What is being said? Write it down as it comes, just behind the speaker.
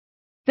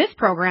This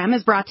program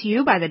is brought to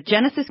you by the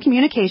Genesis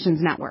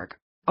Communications Network,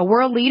 a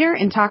world leader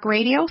in talk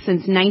radio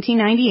since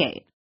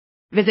 1998.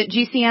 Visit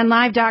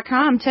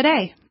GCNlive.com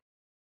today.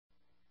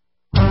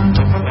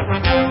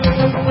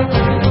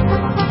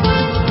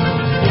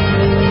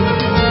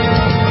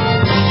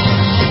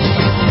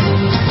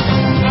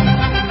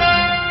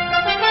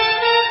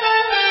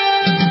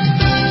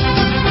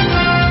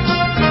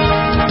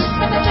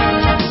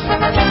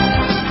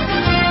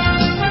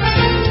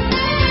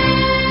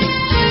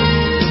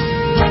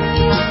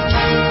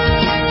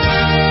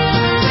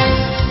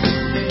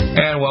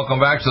 Welcome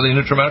back to the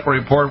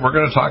NutriMedical Report. We're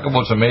going to talk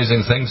about some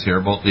amazing things here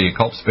about the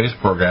occult space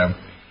program.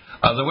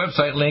 The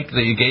website link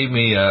that you gave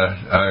me,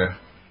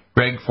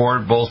 Greg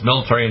Ford, both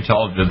military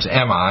intelligence,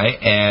 MI,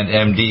 and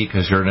MD,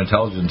 because you're an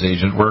intelligence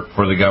agent, worked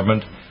for the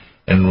government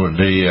and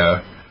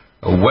the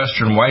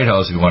Western White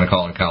House, if you want to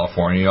call it, in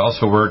California. You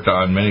also worked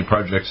on many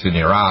projects in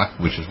Iraq,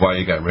 which is why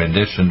you got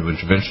renditioned,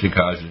 which eventually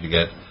caused you to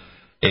get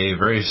a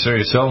very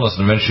serious illness,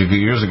 and eventually a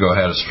few years ago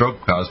had a stroke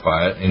caused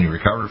by it, and you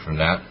recovered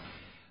from that.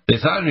 They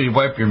thought you'd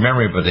wipe your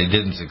memory, but they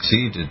didn't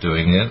succeed at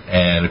doing it.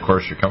 And, of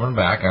course, you're coming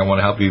back. I want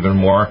to help you even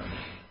more.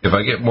 If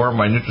I get more of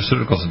my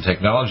nutraceuticals and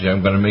technology, I'm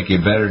going to make you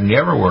better than you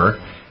ever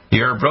were.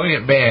 You're a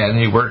brilliant man.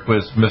 You worked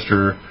with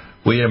Mr.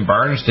 William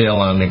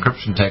Barnsdale on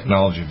encryption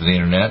technology for the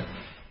Internet.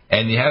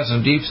 And you have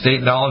some deep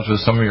state knowledge with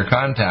some of your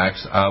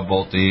contacts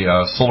about the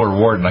Solar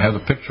Warden. I have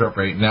the picture up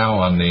right now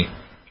on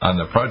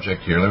the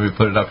project here. Let me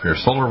put it up here.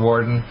 Solar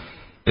Warden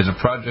is a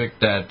project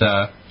that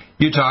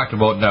you talked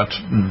about. Now,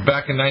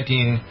 back in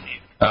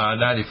 1994,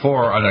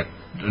 on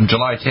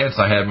July 10th,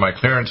 I had my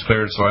clearance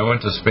cleared, so I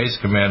went to Space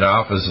Command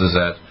offices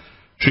at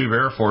Shreve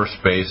Air Force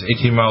Base,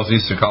 18 miles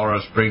east of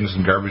Colorado Springs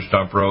and Garbage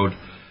Dump Road,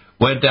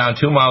 went down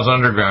 2 miles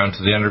underground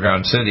to the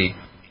underground city.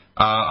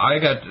 I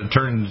got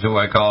turned into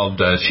what I called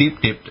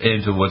sheep-dipped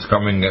into what's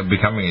becoming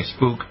a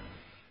spook.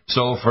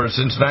 So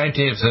since July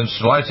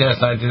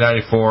 10th,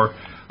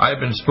 1994,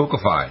 I've been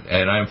spookified,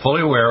 and I'm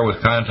fully aware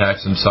with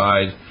contacts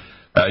inside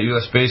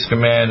U.S. Space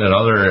Command and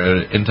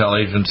other intel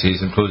agencies,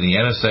 including the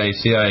NSA,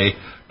 CIA,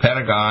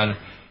 Pentagon,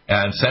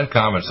 and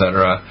CENTCOM,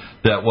 etc.,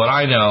 that what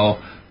I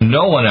know,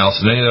 no one else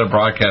in any other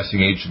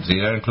broadcasting agency,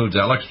 that includes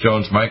Alex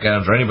Jones, Mike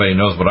Adams, or anybody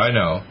knows what I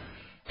know,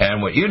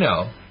 and what you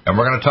know, and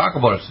we're going to talk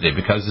about it today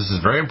because this is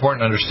very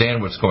important to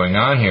understand what's going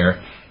on here,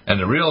 and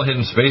the real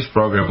hidden space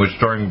program, which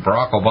during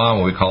Barack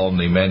Obama, we call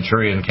him the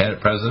Manchurian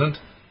president,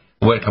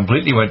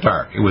 completely went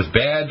dark. It was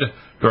bad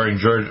during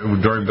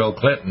Bill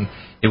Clinton.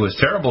 It was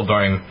terrible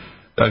during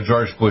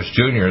George Bush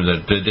Jr.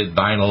 that did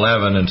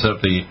 9/11 and set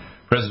up the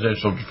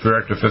Presidential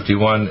Directive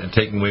 51 and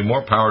taking away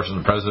more powers from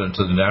the President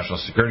to the National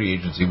Security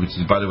Agency, which,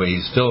 by the way,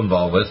 he's still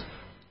involved with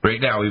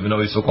right now, even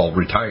though he's so-called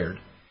retired.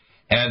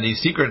 And the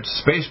secret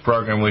space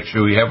program, which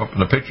we have up in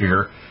the picture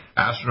here,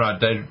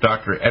 astronaut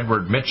Dr.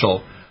 Edward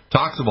Mitchell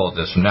talks about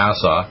this from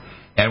NASA.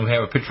 And we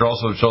have a picture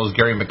also that shows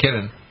Gary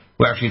McKinnon,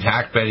 who actually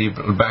hacked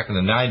back in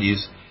the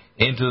 90s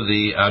into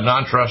the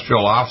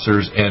non-terrestrial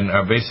officers and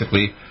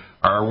basically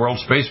our world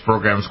space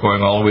program is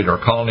going all the way to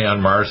our colony on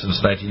Mars since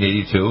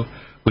 1982,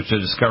 which has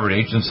discovered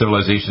ancient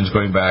civilizations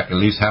going back at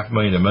least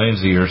 500,000 to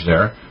millions of years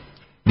there.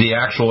 The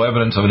actual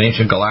evidence of an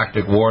ancient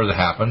galactic war that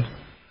happened.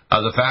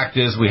 The fact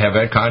is we have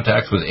had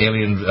contacts with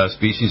alien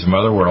species from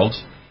other worlds.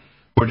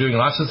 We're doing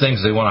lots of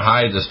things. They want to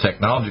hide this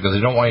technology because they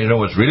don't want you to know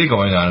what's really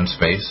going on in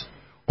space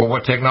or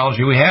what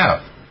technology we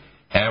have.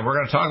 And we're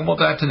going to talk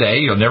about that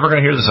today. You're never going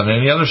to hear this on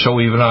any other show,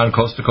 even on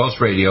Coast to Coast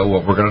Radio,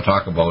 what we're going to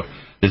talk about.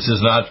 This is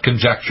not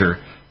conjecture.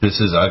 This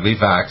is ugly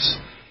facts.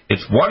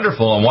 It's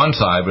wonderful on one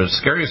side, but it's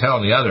scary as hell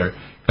on the other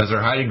because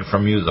they're hiding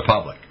from you, the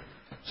public.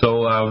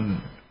 So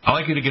I'd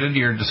like you to get into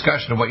your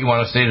discussion of what you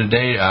want to say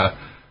today.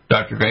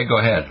 Dr. Gray,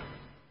 go ahead.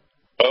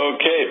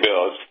 Okay,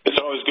 Bill. It's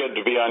always good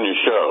to be on your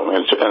show.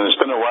 And it's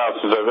been a while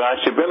since I've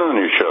actually been on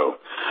your show.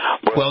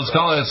 Well, it's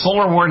called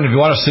Solar Warden. If you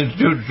want to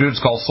do it,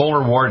 it's called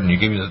Solar Warden. You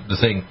give me the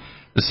thing,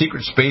 the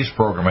secret space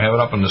program. I have it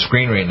up on the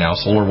screen right now,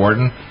 Solar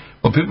Warden.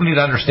 What people need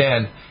to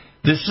understand,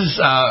 this is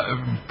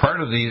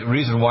part of the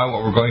reason why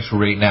what we're going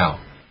through right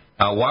now.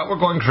 What we're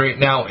going through right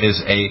now is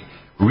a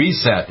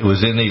reset. It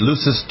was in the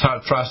Lucis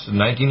Trust in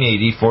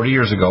 1980, 40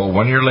 years ago.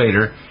 1 year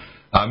later,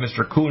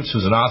 Mr. Kuntz,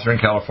 who's an author in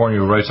California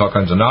who writes all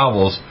kinds of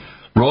novels,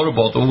 wrote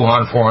about the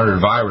Wuhan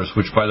 400 virus,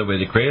 which, by the way,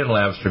 they created in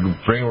labs to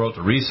bring about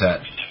the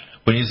reset.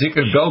 When you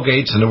think of Bill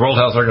Gates and the World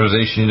Health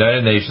Organization, the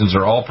United Nations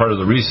are all part of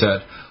the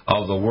reset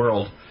of the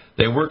world.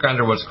 They work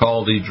under what's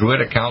called the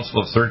Druidic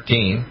Council of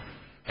 13.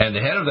 And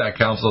the head of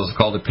that council is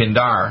called the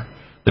Pindar.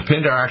 The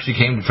Pindar actually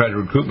came to try to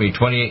recruit me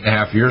 28 and a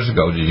half years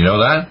ago. Did you know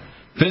that?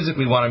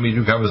 Physically wanted me to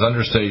become his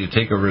understudy to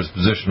take over his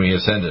position when he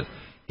ascended.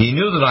 He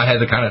knew that I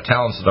had the kind of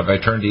talents that if I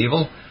turned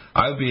evil,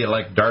 I would be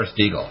like Darth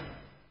Deagle.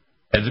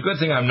 It's a good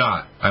thing I'm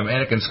not. I'm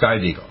Anakin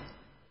Skydeagle.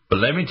 But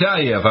let me tell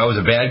you, if I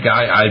was a bad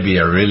guy, I'd be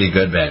a really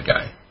good bad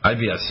guy. I'd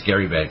be a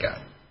scary bad guy.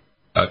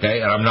 Okay?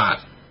 And I'm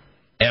not.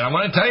 And I'm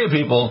going to tell you,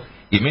 people,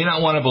 you may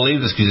not want to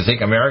believe this because you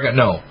think I'm arrogant.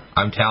 No.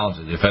 I'm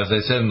talented. If, as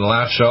I said in the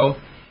last show,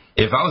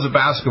 if I was a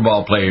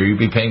basketball player, you'd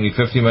be paying me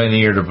 $50 million a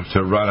year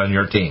to run on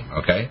your team,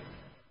 okay?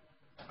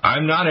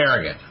 I'm not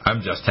arrogant.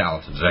 I'm just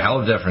talented. There's a hell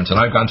of a difference. And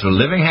I've gone through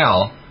living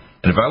hell.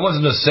 And if I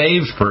wasn't a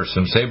saved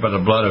person, saved by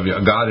the blood of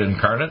God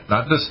incarnate,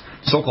 not this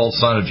so-called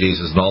son of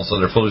Jesus and all this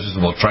other foolishness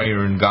about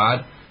triune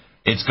God,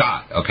 it's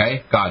God,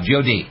 okay? God,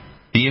 G-O-D,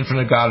 the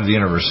infinite God of the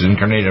universe,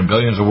 incarnated in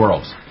billions of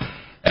worlds.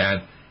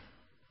 And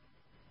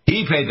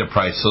he paid the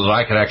price so that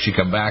I could actually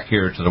come back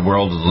here to the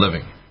world of the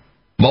living.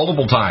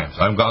 Multiple times.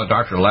 I'm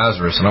Dr.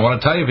 Lazarus. And I want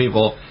to tell you,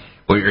 people,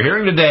 what you're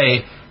hearing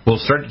today will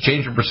start to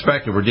change your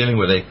perspective. We're dealing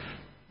with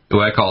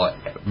what I call it.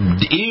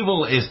 The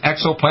evil is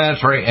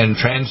exoplanetary and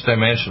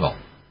transdimensional.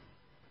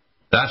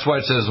 That's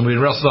why it says we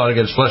wrestle not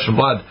against flesh and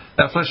blood.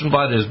 That flesh and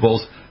blood is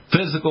both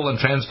physical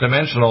and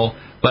transdimensional,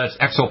 but it's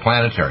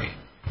exoplanetary.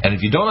 And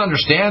if you don't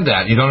understand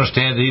that, you don't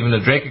understand that even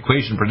the Drake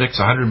equation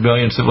predicts 100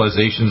 billion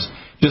civilizations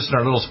just in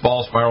our little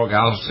small spiral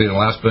galaxy in the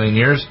last billion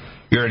years,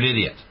 you're an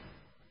idiot.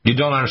 You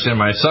don't understand.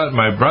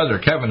 My brother,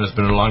 Kevin, has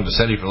been along the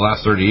SETI for the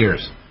last 30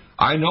 years.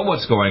 I know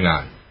what's going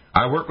on.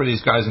 I work with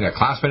these guys and got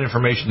classified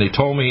information. They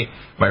told me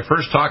my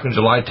first talk on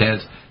July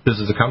 10th,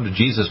 this is a Come to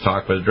Jesus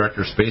talk by the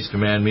Director of Space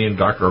Command, me and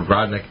Dr.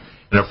 Ogrodnik,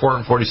 in a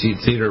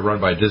 440-seat theater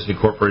run by Disney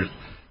Corporate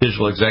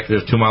Digital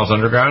Executives 2 miles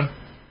underground.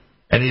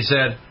 And he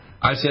said,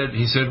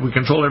 we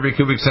control every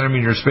cubic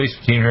centimeter of space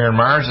between here and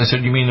Mars. I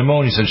said, you mean the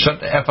moon? He said, shut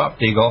the F up,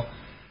 Deagle.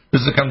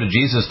 This is a Come to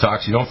Jesus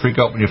talk, so you don't freak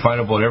out when you find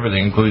out about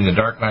everything, including the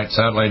Dark Knight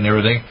satellite and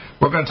everything.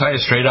 We're going to tell you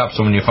straight up,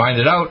 so when you find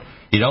it out,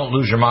 you don't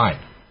lose your mind,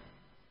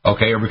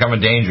 okay, or become a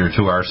danger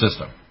to our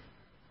system.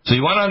 So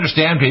you want to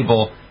understand,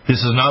 people,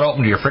 this is not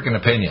open to your freaking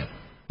opinion.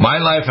 My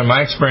life and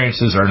my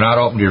experiences are not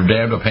open to your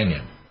damned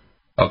opinion.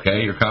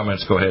 Okay, your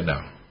comments, go ahead now.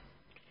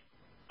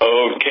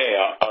 Okay,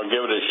 I'll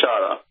give it a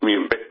shot. I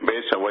mean,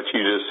 based on what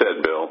you just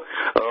said, Bill.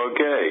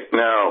 Okay,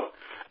 now,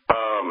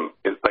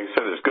 like I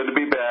said, it's good to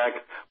be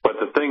back, but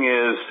the thing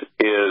is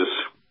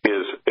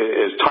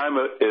time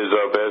is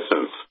of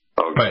essence.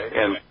 Okay, right.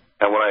 And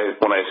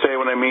when I say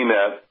when I mean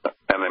that,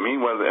 and I mean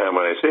when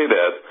I say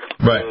that,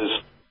 right, is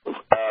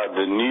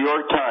the New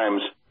York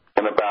Times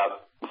in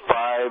about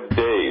 5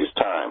 days'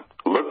 time.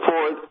 Look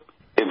for it.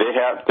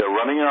 They're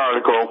running an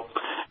article.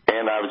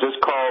 And I was just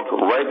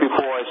called right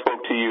before I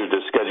spoke to you to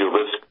schedule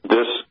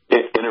this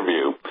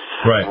interview.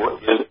 Right.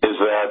 Is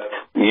that,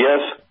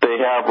 yes, they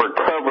have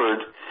recovered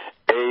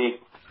a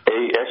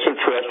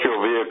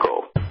extraterrestrial vehicle.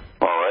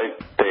 All right.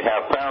 They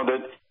have found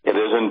it. It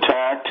is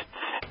intact.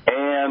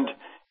 And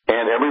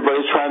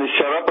everybody's trying to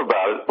shut up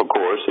about it, of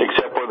course,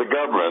 except for the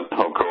government,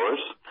 of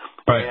course.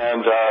 Right.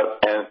 And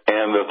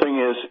the thing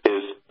is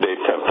they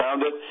have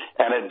found it,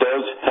 and it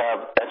does have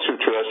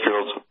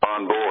extraterrestrials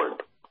on board.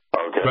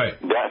 Okay. Right.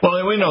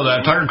 Well, we know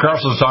that. Tucker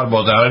Carlson's talked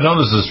about that. I know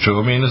this is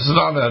true. I mean, this is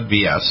not that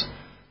BS.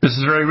 This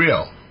is very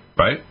real,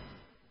 right?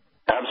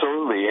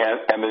 Absolutely.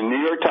 And the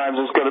New York Times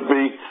is going to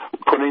be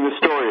putting the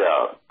story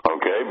out,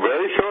 okay,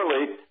 very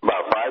shortly,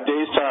 about 5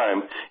 days' time.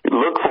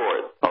 Look for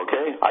it,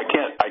 okay?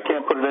 I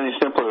can't put it any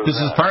simpler than this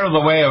is part of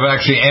the way of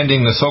actually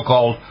ending the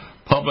so-called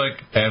public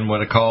and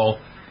what I call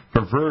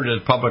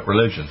perverted public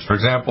religions. For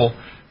example,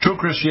 true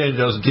Christianity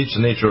doesn't teach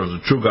the nature of the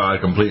true God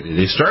completely.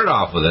 They start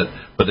off with it,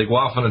 but they go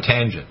off on a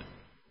tangent,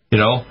 you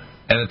know.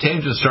 And the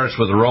tangent starts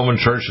with the Roman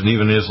Church and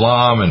even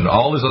Islam and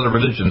all these other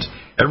religions.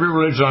 Every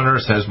religion on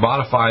earth has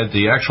modified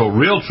the actual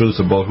real truth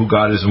about who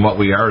God is and what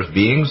we are as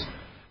beings.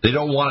 They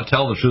don't want to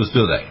tell the truth,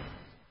 do they?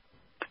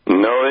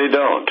 No, they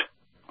don't.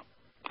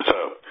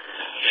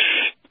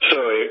 So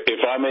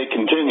if I may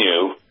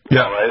continue,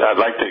 yeah. All right, I'd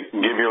like to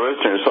give your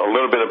listeners a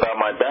little bit about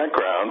my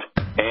background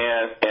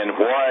and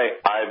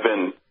why I've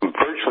been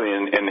virtually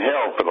in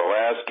hell for the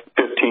last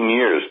 15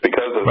 years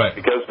because of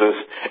this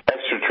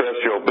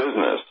extraterrestrial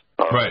business.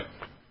 Right.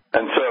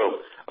 And so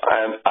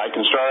I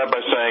can start out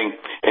by saying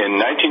in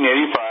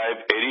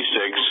 1985,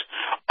 86,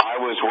 I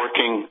was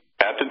working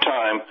at the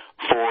time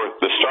for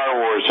the Star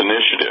Wars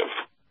Initiative.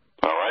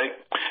 All right?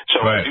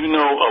 So I do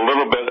know a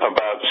little bit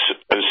about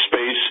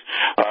space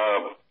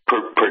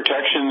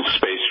protection,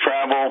 space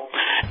travel,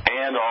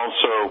 and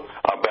also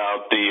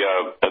about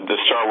the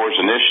Star Wars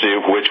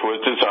Initiative, which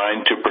was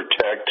designed to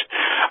protect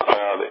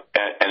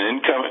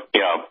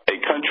a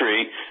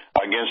country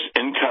against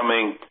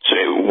incoming,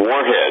 say,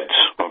 warheads.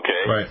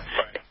 Okay, right.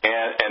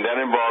 And that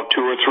involved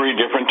 2 or 3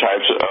 different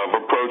types of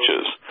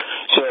approaches.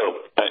 So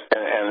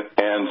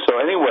so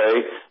anyway,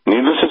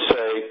 needless to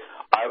say,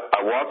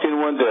 I walked in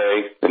one day,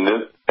 and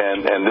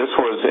this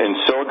was in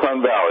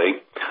Silicon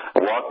Valley. I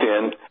walked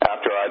in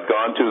after I'd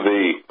gone to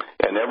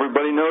and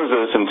everybody knows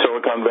this in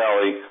Silicon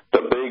Valley,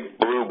 the big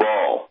blue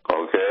ball.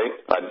 Okay,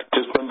 I'd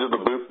just been to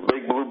the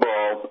big blue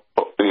ball,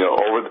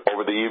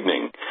 over the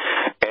evening.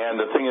 And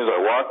the thing is, I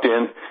walked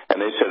in, and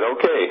they said,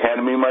 okay,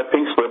 handed me my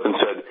pink slip and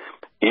said,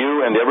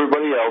 you and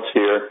everybody else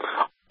here,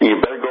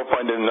 you better go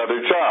find another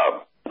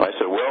job. I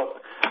said,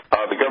 well,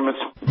 the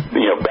government's,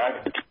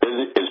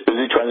 is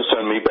busy trying to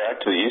send me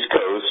back to the East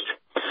Coast,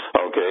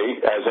 okay,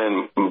 as in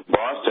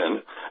Boston,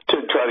 to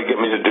try to get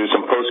me to do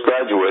some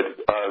postgraduate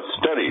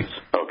studies,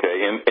 okay,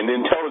 in the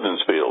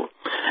intelligence field.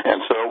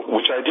 And so,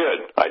 which I did.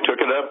 I took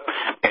it up,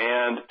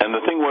 and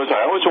the thing was,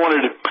 I always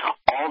wanted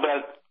all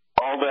that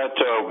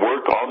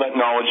work, all that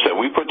knowledge that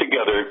we put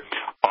together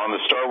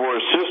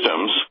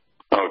systems,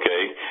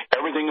 okay,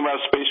 everything about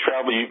space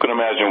travel you can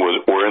imagine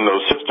were in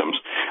those systems.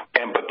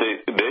 But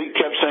they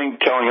kept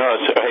telling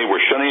us, hey, we're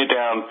shutting it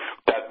down.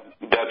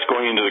 That's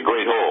going into the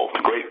great hole,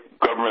 the great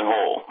government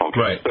hole.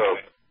 Okay? Right.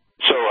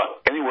 So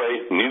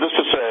anyway, needless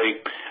to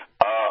say,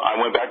 I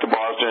went back to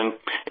Boston,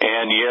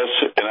 and yes,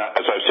 and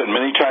as I've said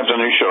many times on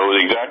this show,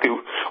 exactly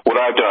what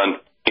I've done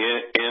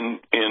in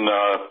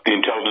the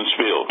intelligence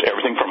field,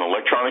 everything from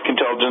electronic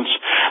intelligence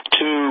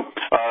to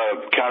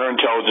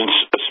counterintelligence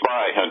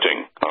spy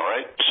hunting. All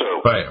right.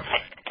 So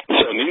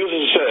needless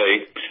to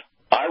say,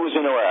 I was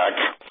in Iraq,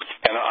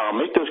 and I'll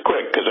make this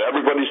quick because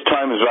everybody's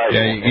time is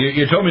valuable. Yeah,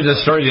 you told me this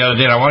story the other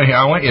day, and I want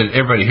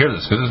everybody to hear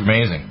this because it's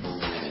amazing.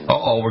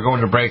 We're going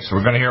to break, so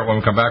we're going to hear it when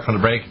we come back from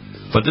the break.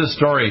 But this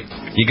story,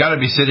 you got to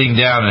be sitting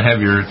down and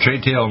have your tray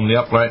tail in the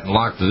upright and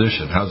locked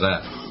position. How's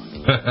that?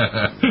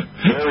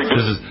 Very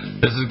good.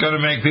 This is going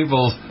to make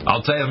people,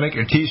 I'll tell you, make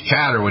your teeth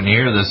chatter when you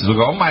hear this. You'll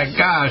go, oh my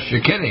gosh,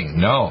 you're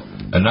kidding. No,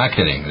 I'm not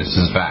kidding. This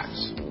is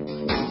facts.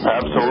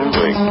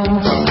 Absolutely.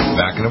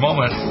 Back in a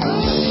moment.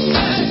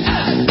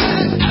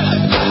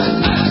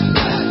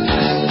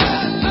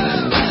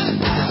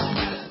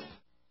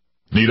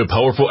 Need a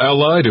powerful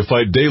ally to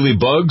fight daily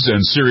bugs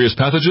and serious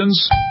pathogens?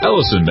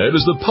 Allicin Med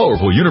is the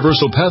powerful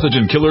universal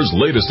pathogen killer's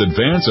latest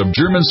advance of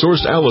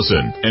German-sourced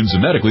allicin,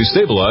 enzymatically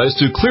stabilized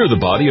to clear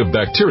the body of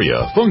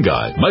bacteria,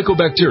 fungi,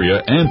 mycobacteria,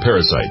 and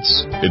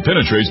parasites. It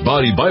penetrates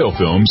body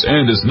biofilms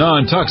and is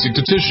non-toxic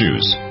to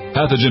tissues.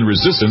 Pathogen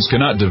resistance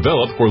cannot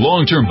develop for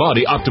long-term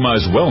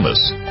body-optimized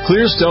wellness.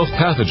 Clear stealth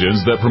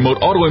pathogens that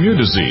promote autoimmune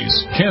disease,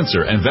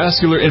 cancer, and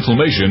vascular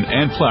inflammation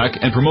and plaque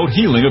and promote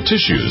healing of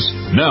tissues.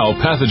 Now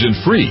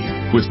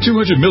pathogen-free. With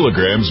 200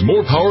 milligrams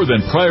more power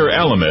than prior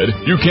Alamed,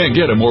 you can't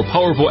get a more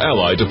powerful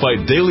ally to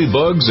fight daily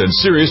bugs and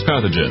serious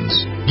pathogens.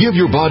 Give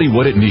your body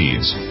what it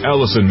needs.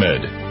 Allicin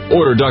Med.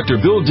 Order Dr.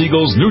 Bill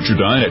Deagle's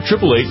Nutridyne at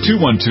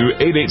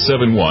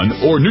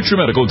 888-212-8871 or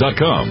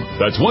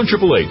NutriMedical.com. That's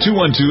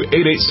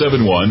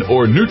 1-888-212-8871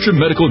 or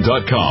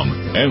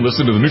NutriMedical.com. And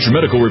listen to the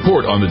NutriMedical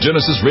Report on the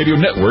Genesis Radio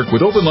Network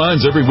with open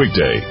lines every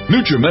weekday.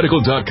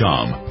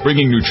 NutriMedical.com,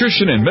 bringing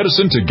nutrition and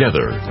medicine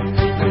together.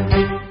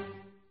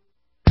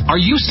 Are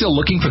you still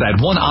looking for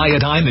that one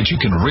iodine that you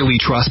can really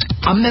trust?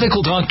 A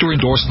medical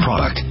doctor-endorsed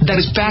product that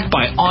is backed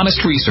by honest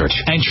research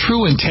and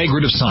true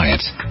integrative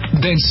science?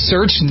 Then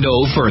search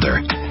no further.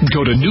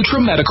 Go to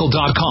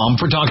NutriMedical.com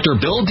for Dr.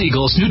 Bill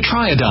Deagle's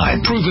Nutriodine,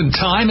 proven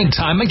time and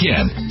time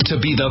again to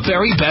be the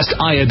very best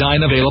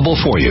iodine available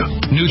for you.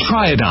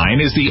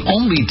 Nutriodine is the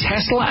only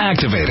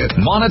Tesla-activated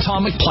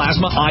monatomic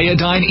plasma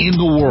iodine in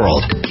the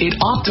world. It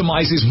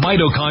optimizes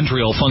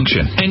mitochondrial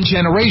function and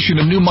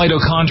generation of new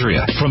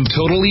mitochondria, from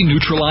totally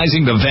neutralizing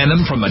the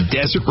venom from a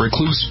desert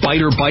recluse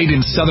spider bite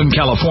in Southern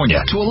California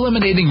to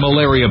eliminating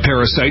malaria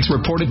parasites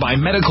reported by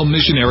medical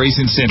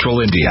missionaries in central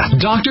India.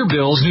 Dr.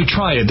 Bill's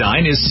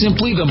Nutriodine is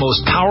simply the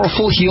most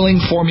powerful healing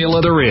formula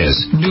there is.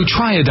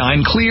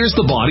 Nutriodine clears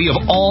the body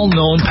of all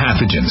known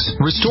pathogens,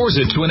 restores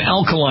it to an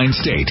alkaline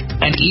state,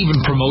 and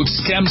even promotes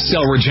stem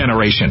cell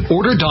regeneration.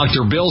 Order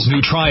Dr. Bill's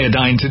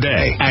Nutriodine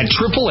today at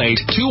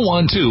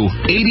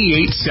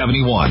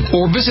 888-212-8871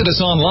 or visit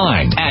us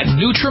online at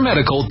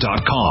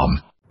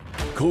NutriMedical.com.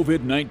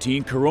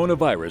 COVID-19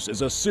 coronavirus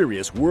is a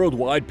serious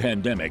worldwide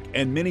pandemic,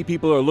 and many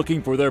people are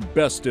looking for their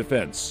best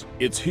defense.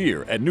 It's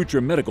here at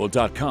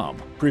NutriMedical.com.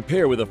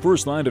 Prepare with a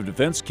first line of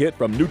defense kit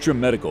from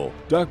NutriMedical.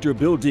 Dr.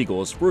 Bill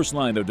Deagle's first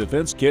line of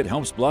defense kit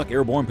helps block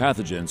airborne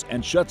pathogens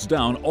and shuts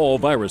down all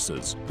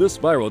viruses. This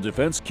viral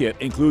defense kit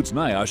includes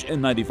NIOSH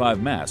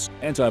N95 masks,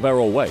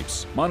 antiviral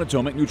wipes,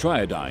 monatomic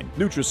Nutriodine,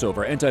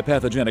 NutriSilver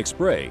antipathogenic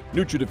spray,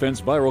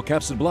 NutriDefense viral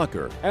capsid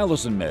blocker,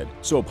 Allicin Med,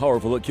 so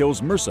powerful it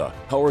kills MRSA,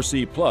 Power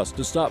C Plus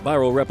to stop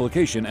viral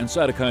replication and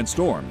cytokine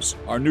storms.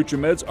 Our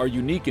NutriMeds are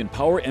unique in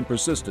power and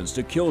persistence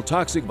to kill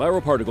toxic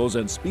viral particles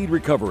and speed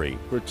recovery.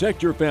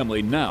 Protect your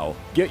family now.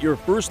 Get your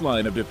first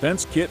line of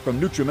defense kit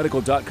from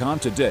NutriMedical.com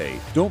today.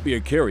 Don't be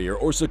a carrier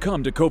or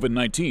succumb to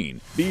COVID-19.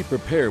 Be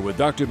prepared with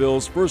Dr.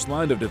 Bill's first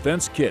line of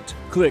defense kit.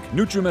 Click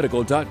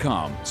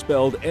NutriMedical.com,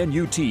 spelled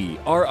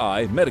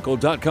N-U-T-R-I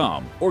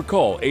Medical.com, or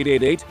call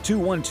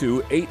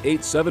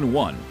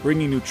 888-212-8871,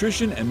 bringing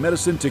nutrition and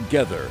medicine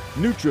together.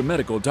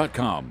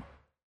 NutriMedical.com.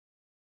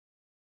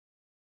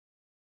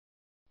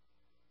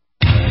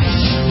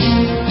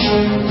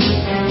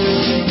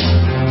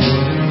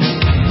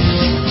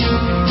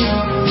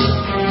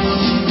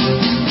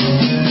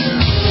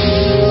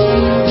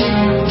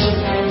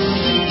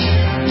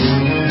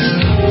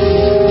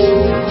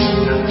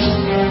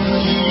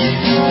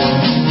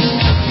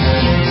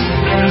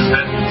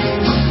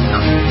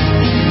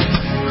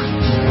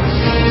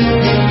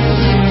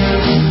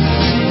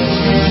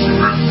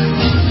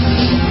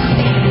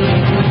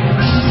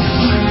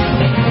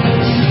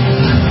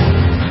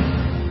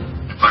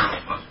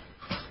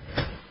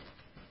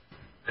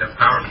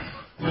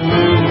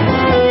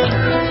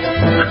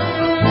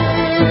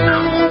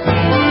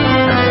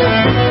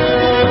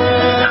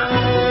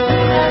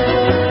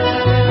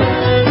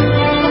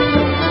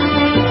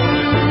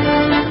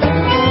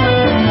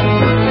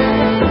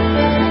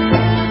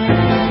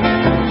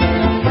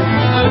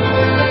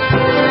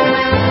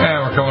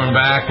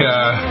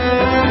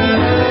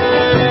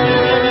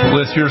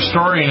 with your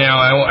story now,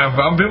 I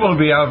want people to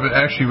be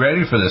actually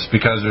ready for this,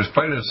 because there's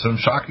quite some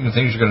shocking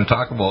things you're going to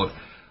talk about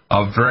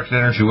of directed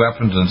energy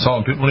weapons and so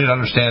on. People need to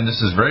understand this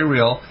is very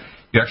real.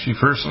 You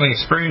actually personally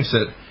experienced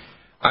it.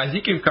 I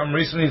think you've come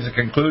recently to the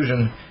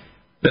conclusion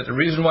that the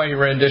reason why you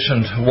were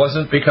renditioned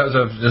wasn't because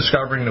of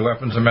discovering the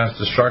weapons of mass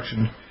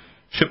destruction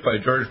shipped by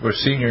George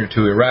Bush Sr.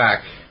 to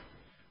Iraq,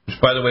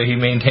 which, by the way, he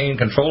maintained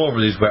control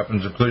over these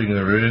weapons, including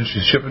the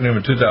rendition shipping them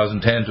in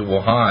 2010 to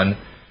Wuhan,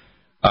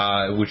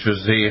 which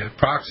was the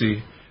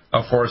proxy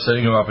for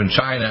setting them up in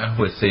China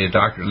with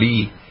Dr.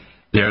 Li.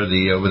 They're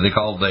what they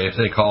call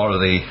her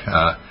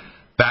the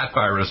bat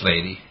virus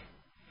lady.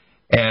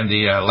 And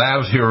the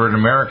labs here in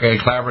America,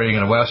 collaborating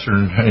in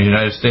the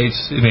United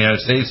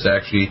States,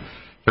 actually,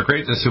 to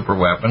create this super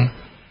weapon.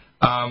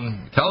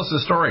 Tell us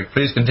the story.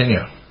 Please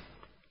continue.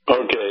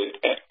 Okay.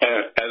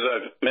 As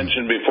I've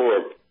mentioned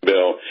before,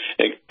 Bill,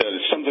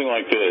 something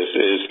like this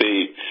is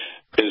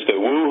the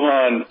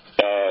Wuhan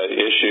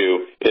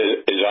issue.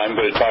 Is I'm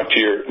going to talk to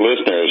your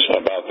listeners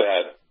about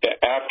that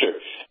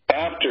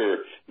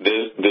after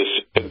this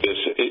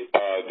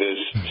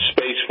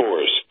Space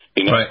Force,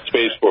 United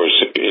Space Force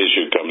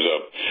issue comes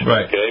up.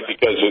 Right. Okay,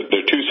 because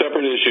they're two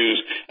separate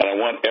issues, and I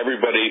want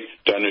everybody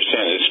to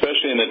understand it,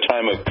 especially in the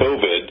time of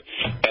COVID,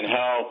 and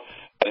how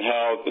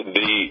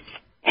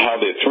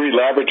the three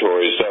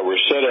laboratories that were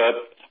set up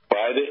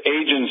by the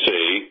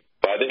agency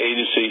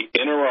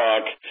in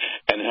Iraq,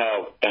 and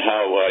how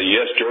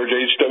yes, George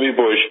H.W.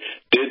 Bush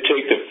did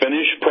take the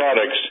finished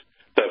products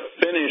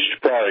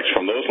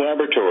from those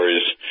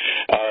laboratories,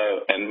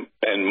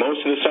 and most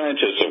of the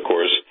scientists, of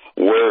course,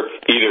 were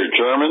either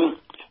German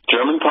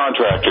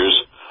contractors,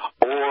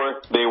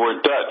 or they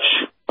were Dutch,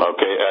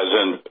 okay, as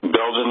in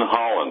Belgium and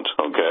Holland,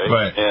 okay?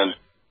 Right.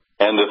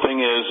 And the thing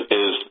is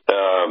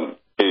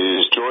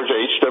George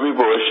H.W.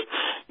 Bush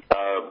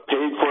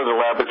paid for the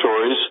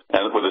laboratories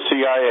and with the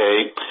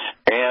CIA,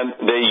 and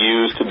they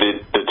used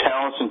the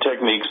talents and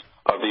techniques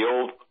of the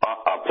old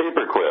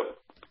paperclip.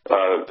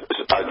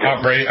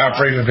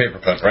 Operation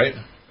Paperclip, right?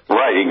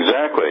 Right,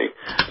 exactly.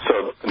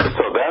 So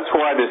that's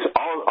why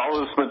all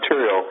this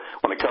material,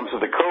 when it comes to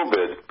the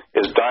COVID,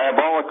 is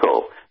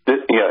diabolical.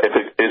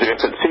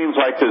 If it seems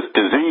like this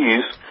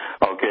disease,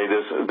 okay,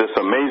 this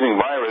amazing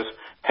virus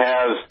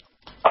has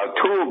a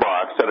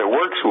toolbox that it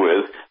works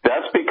with,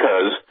 that's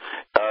because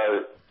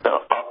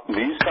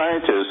these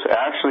scientists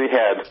actually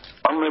had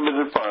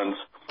unlimited funds,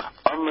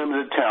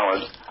 unlimited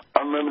talent,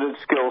 unlimited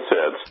skill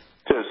sets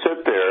to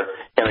sit there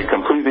in a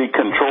completely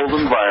controlled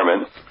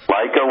environment,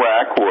 like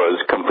Iraq was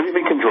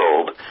completely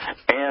controlled,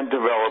 and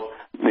develop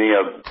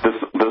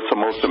this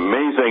most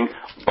amazing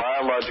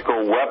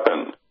biological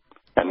weapon.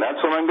 And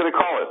that's what I'm going to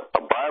call it,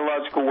 a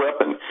biological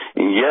weapon.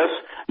 And yes,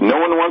 no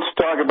one wants to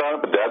talk about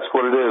it, but that's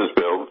what it is,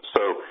 Bill.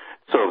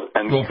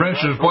 Well,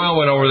 Francis Boyle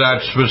went over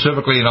that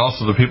specifically, and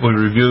also the people who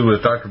reviewed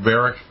with Dr.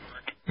 Barrick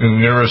in the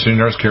University of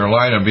North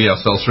Carolina,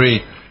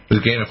 BSL-3,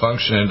 with gain of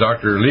function, and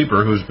Dr.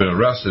 Lieber, who's been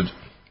arrested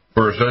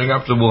for setting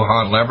up the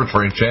Wuhan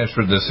laboratory and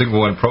transferred the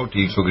signal-1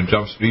 protein so it can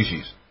jump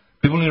species.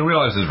 People need to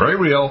realize it's very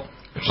real.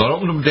 It's not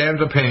open to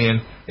damned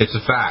opinion. It's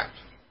a fact.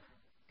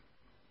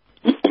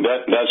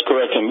 That's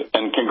correct,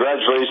 and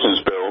congratulations,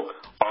 Bill,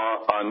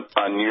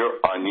 on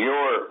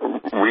your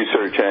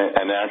research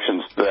and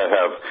actions that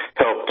have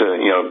helped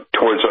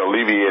towards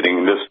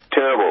alleviating this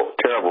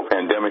terrible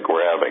pandemic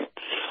we're having.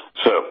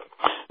 So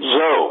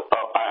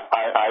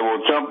I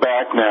will jump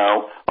back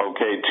now,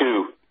 okay,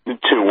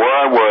 to where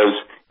I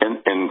was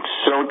in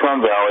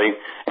Silicon Valley,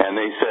 and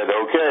they said,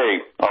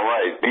 okay, all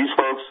right, these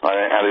folks,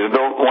 I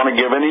don't want to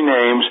give any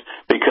names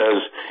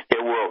because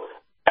it will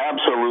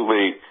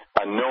absolutely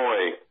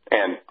annoy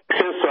and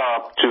piss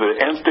off to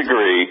the nth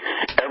degree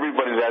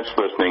everybody that's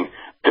listening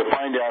to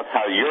find out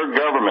how your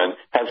government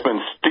has been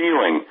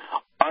stealing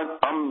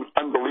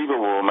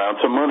unbelievable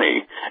amounts of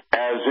money,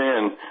 as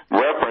in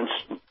reference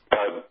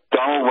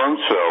Donald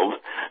Rumsfeld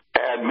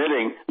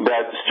admitting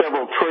that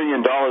several $1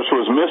 trillion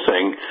was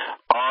missing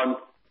on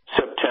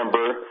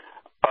September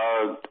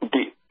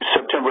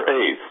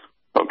 8th.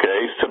 Okay,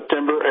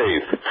 September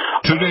 8th.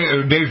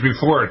 2 days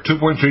before,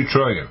 $2.3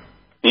 trillion.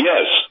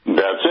 Yes,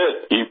 that's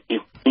it.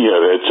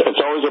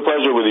 It's always a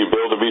pleasure with you,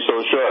 Bill, to be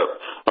so sharp.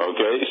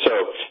 Okay,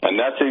 and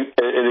that's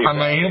on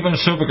my human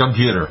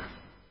supercomputer.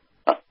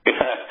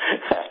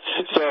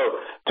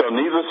 So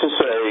needless to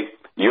say,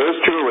 yours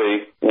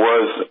truly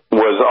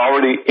was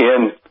already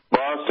in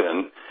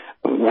Boston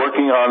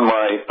working on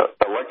my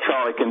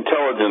electronic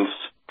intelligence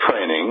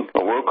training,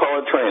 or we'll call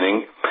it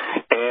training,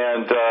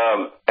 and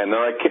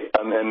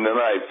then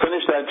I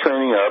finished that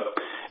training up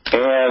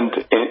and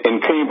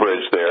in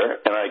Cambridge there,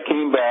 and I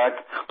came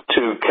back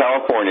to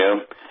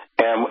California,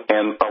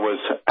 and I was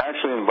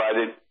actually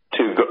invited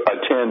to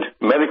attend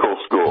medical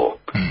school,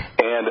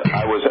 and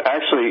I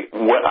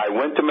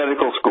went to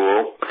medical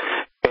school,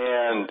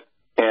 and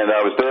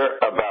I was there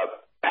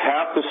about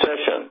half the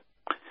session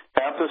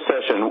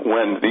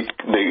when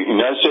the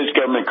United States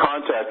government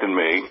contacted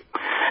me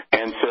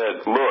and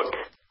said, look,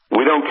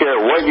 we don't care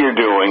what you're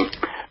doing,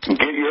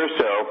 get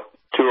yourself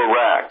to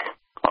Iraq,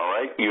 all right?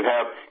 right? You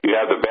have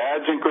the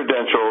badge and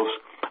credentials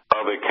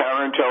of a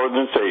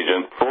counterintelligence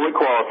agent, fully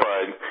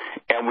qualified,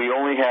 and we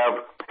only have,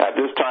 at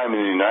this time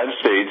in the United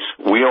States,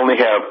 we only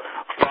have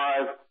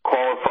 5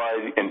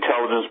 qualified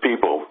intelligence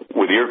people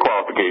with your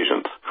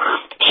qualifications.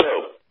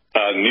 So,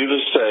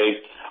 needless to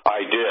say,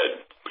 I did.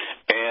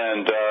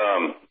 And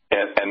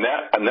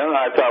then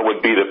I thought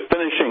would be the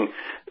finishing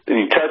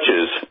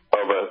touches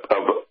of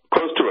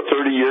close to a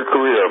 30-year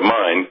career of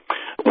mine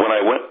when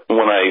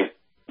I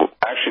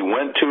actually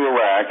went to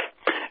Iraq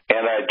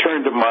and I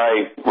turned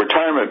my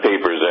retirement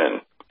papers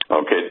in.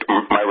 Okay,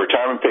 my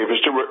retirement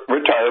papers to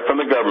retire from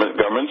the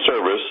government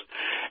service,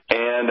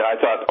 and I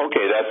thought,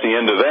 okay, that's the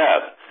end of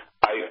that.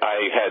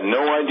 I had no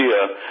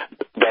idea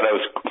that I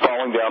was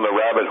falling down the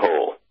rabbit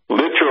hole,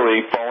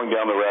 literally falling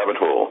down the rabbit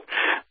hole.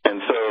 And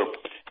so,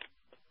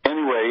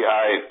 anyway,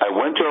 I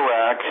went to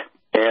Iraq,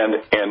 and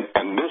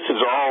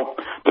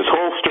this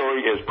whole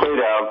story is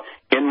played out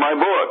in my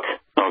book.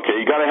 Okay,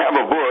 you got to have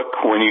a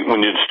book when you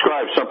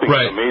describe something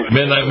amazing.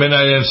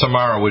 Midnight in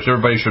Samara, which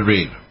everybody should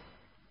read.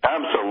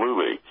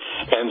 Absolutely.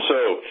 And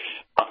so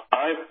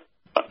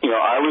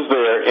I was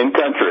there in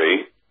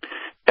country,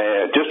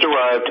 just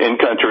arrived in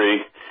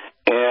country,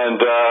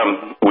 and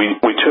we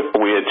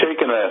had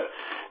taken a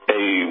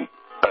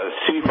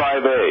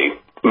C-5A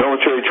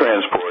military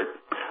transport,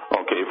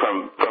 okay,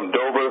 from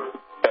Dover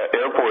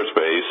Air Force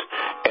Base,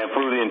 and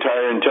flew the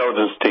entire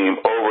intelligence team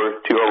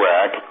over to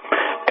Iraq.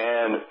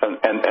 And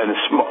a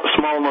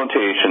small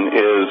notation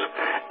is,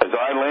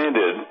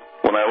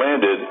 when I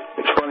landed,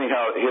 it's funny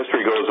how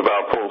history goes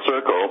about full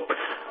circle.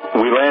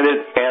 We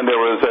landed, and there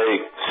was a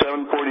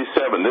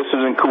 747. This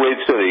is in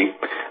Kuwait City.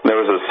 There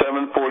was a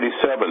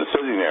 747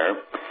 sitting there,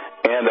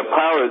 and the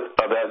pilot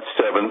of that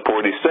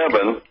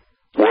 747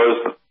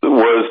 was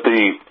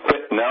the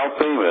now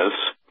famous,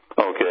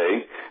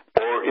 okay,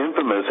 or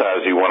infamous,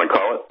 as you want to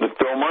call it,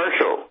 Phil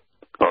Marshall.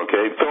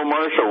 Okay, Phil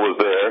Marshall was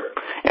there,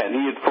 and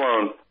he had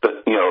flown,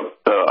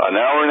 an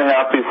hour and a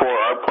half before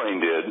our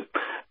plane did,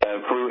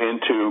 and flew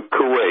into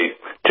Kuwait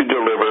to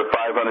deliver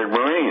 500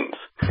 Marines.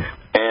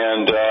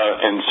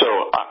 And so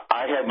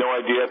I had no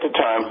idea at the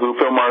time who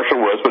Phil Marshall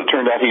was, but it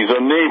turned out he's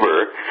a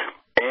neighbor.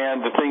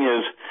 And the thing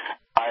is,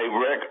 I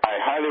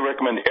highly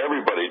recommend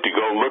everybody to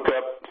go look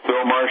up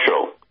Phil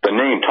Marshall. The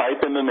name,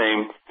 type in the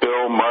name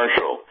Phil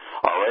Marshall.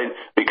 All right,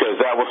 because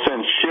that will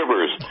send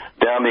shivers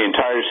down the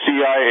entire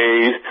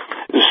CIA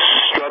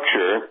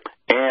structure,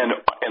 and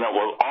it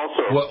will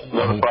also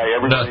notify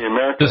everybody in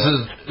America. This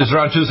is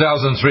around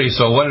 2003.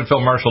 So, what did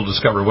Phil Marshall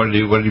discover? What did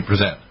he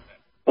present?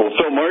 Well,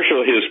 Phil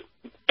Marshall, his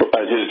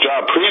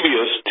job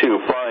previous to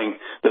flying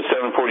the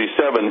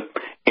 747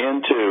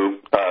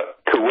 into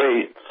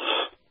Kuwait,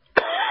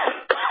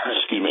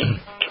 excuse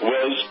me,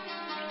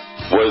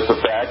 was the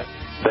fact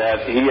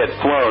that he had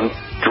flown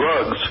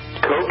drugs,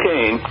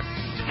 cocaine,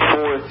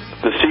 for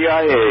the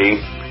CIA,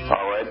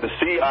 all right, the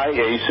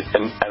CIA,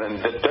 and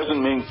that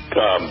doesn't mean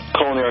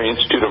Culinary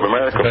Institute of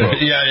America.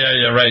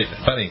 Yeah, right.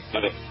 Funny.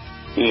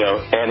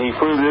 And he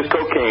flew this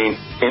cocaine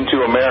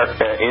into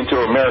America.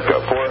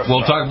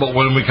 We'll talk about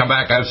when we come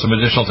back. I have some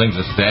additional things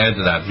to add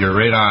to that. You're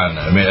right on.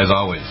 I mean, as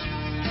always.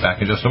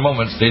 Back in just a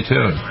moment. Stay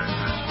tuned.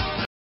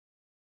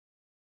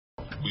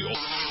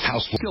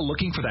 Still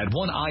looking for that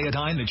one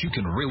iodine that you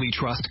can really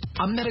trust?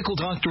 A medical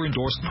doctor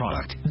endorsed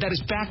product that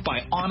is backed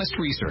by honest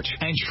research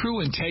and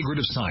true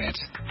integrative science?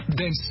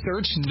 Then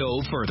search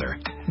no further.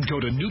 Go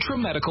to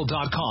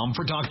NutriMedical.com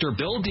for Dr.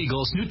 Bill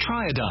Deagle's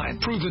Nutriodine,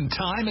 proven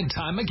time and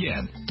time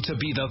again to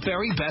be the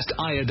very best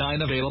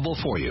iodine available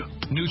for you.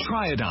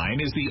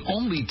 Nutriodine is the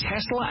only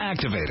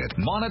Tesla-activated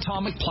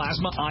monatomic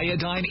plasma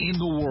iodine in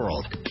the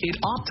world. It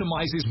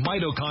optimizes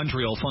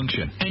mitochondrial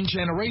function and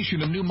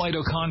generation of new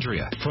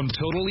mitochondria, from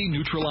totally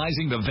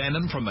neutralizing the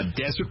venom from a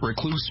desert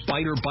recluse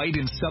spider bite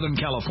in Southern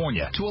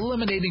California to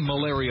eliminating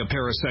malaria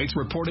parasites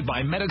reported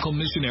by medical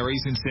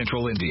missionaries in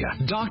Central India.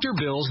 Dr.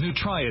 Bill's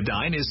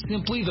Nutriodine is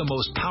simply the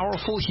most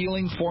powerful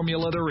healing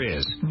formula there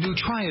is.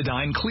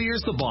 Nutriodine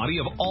clears the body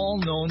of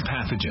all known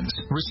pathogens,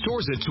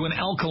 restores it to an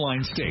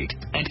alkaline state,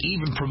 and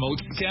even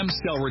promotes stem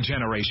cell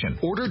regeneration.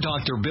 Order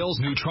Dr. Bill's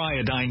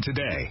Nutriodine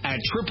today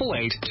at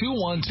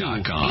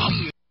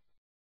 888-212-COM.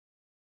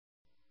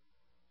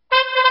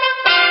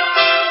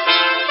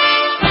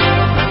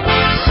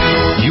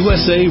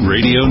 USA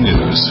Radio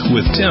News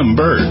with Tim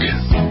Berg.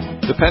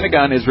 The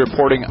Pentagon is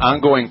reporting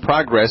ongoing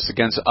progress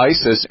against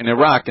ISIS in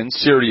Iraq and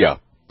Syria.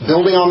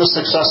 Building on the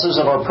successes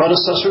of our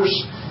predecessors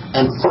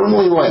and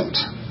firmly linked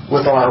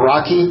with our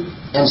Iraqi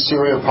and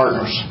Syria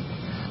partners,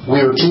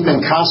 we are keeping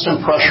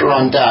constant pressure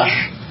on Daesh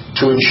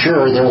to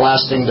ensure their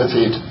lasting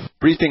defeat.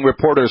 Briefing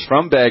reporters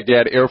from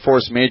Baghdad, Air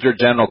Force Major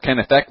General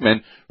Kenneth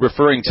Ekman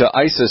referring to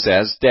ISIS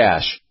as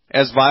Daesh.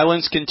 As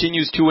violence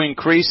continues to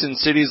increase in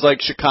cities like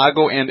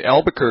Chicago and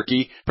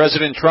Albuquerque,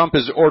 President Trump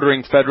is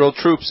ordering federal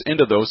troops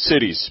into those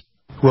cities.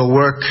 We'll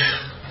work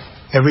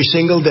every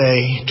single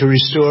day to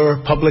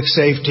restore public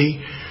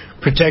safety,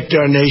 protect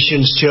our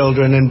nation's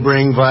children, and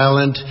bring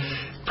violent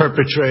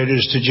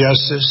perpetrators to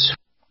justice.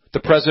 The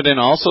president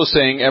also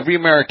saying every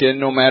American,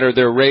 no matter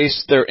their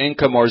race, their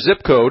income, or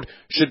zip code,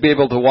 should be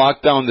able to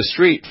walk down the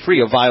street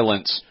free of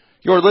violence.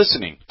 You're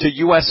listening to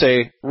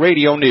USA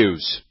Radio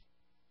News.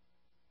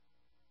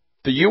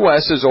 The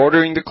U.S. is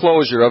ordering the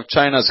closure of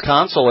China's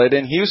consulate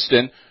in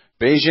Houston,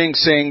 Beijing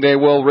saying they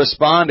will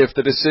respond if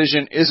the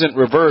decision isn't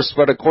reversed,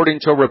 but according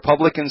to a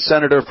Republican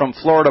senator from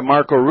Florida,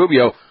 Marco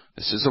Rubio,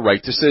 this is the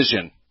right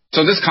decision.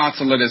 So this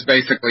consulate is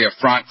basically a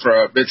front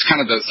for it's kind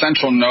of the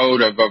central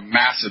node of a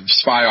massive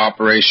spy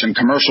operation,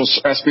 commercial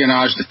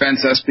espionage,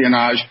 defense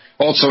espionage,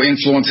 also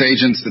influence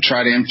agents to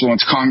try to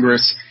influence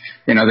Congress.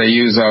 You know, they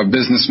use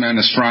businessmen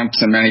as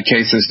fronts in many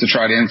cases to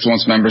try to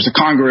influence members of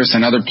Congress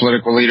and other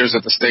political leaders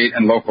at the state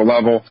and local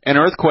level. An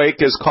earthquake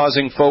is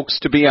causing folks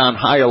to be on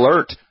high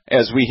alert,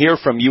 as we hear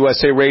from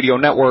USA Radio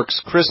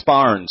Network's Chris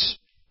Barnes.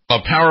 A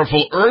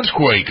powerful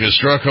earthquake has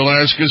struck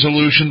Alaska's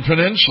Aleutian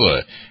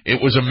Peninsula.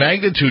 It was a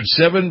magnitude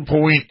 7.8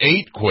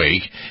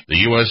 quake. The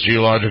U.S.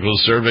 Geological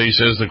Survey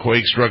says the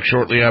quake struck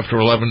shortly after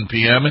 11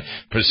 p.m.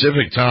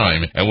 Pacific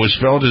time and was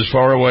felt as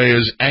far away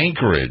as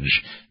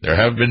Anchorage. There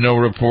have been no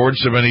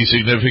reports of any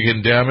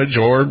significant damage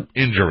or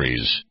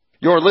injuries.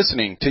 You're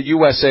listening to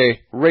USA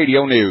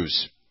Radio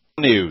News.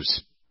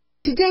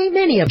 Today,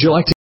 many of you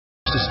like to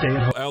stay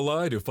at home.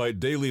 Ally to fight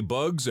daily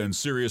bugs and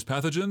serious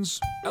pathogens?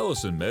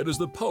 Allicin Med is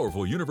the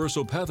powerful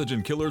universal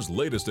pathogen killer's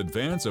latest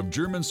advance of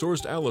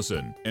German-sourced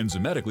allicin,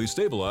 enzymatically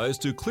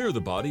stabilized to clear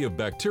the body of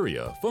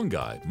bacteria,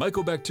 fungi,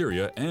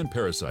 mycobacteria, and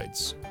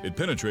parasites. It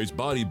penetrates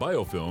body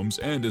biofilms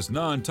and is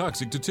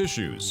non-toxic to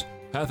tissues.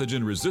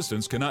 Pathogen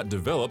resistance cannot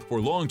develop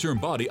for long-term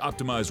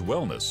body-optimized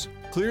wellness.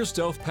 Clear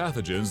stealth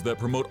pathogens that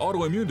promote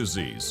autoimmune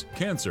disease,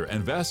 cancer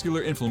and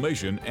vascular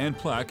inflammation and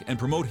plaque and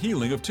promote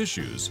healing of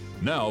tissues.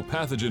 Now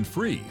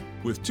pathogen-free.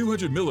 With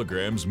 200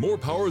 milligrams more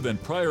power than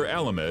prior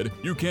Alamed,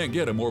 you can't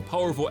get a more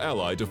powerful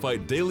ally to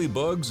fight daily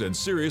bugs and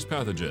serious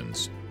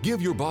pathogens.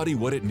 Give your body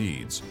what it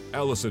needs.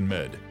 Allicin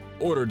Med.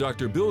 Order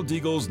Dr. Bill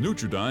Deagle's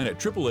Nutridyne at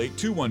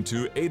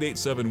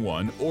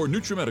 888-212-8871 or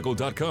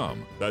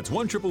NutriMedical.com. That's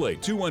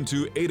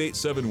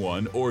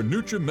 1-888-212-8871 or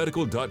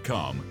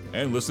NutriMedical.com.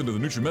 And listen to the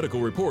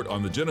NutriMedical Report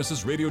on the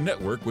Genesis Radio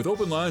Network with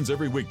open lines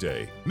every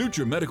weekday.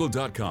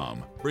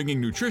 NutriMedical.com,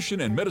 bringing nutrition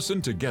and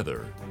medicine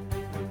together.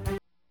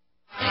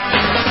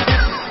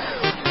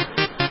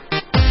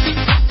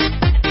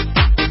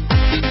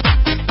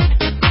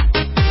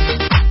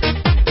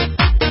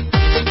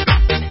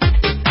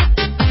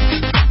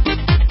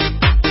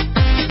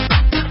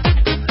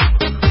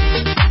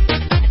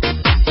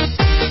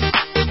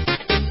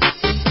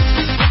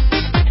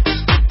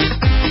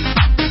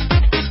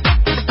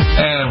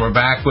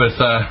 With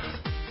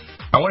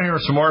I want to hear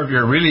some more of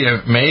your really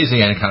amazing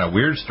and kind of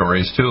weird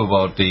stories too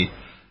about the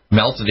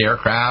melted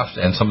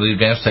aircraft and some of the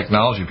advanced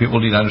technology.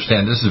 People need to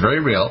understand this is very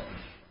real.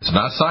 It's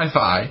not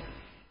sci-fi.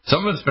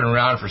 Some of it's been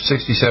around for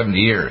 60, 70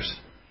 years.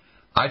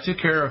 I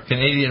took care of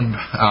Canadian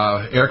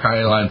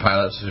airline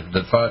pilots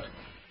that fought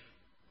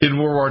in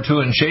World War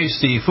II and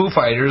chased the Foo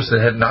Fighters that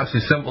had Nazi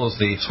symbols,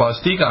 the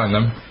swastika on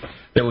them,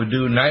 that would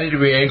do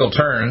 90-degree angle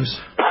turns,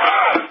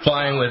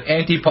 flying with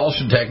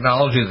anti-propulsion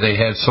technology that they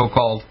had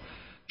so-called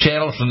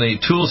channeled from the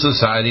Tool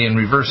Society and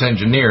reverse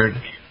engineered.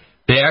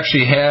 They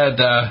actually had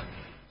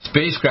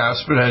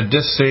spacecraft,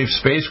 disc-safe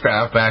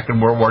spacecraft back in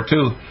World War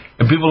II,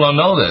 and people don't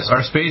know this.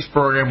 Our space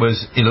program was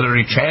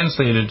literally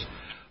translated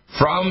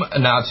from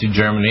Nazi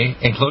Germany,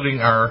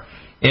 including our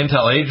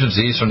intel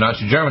agencies from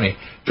Nazi Germany.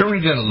 Germany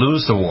didn't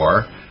lose the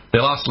war. They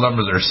lost a number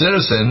of their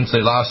citizens.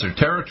 They lost their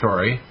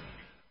territory,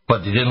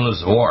 but they didn't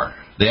lose the war.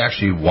 They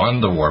actually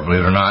won the war,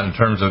 believe it or not, in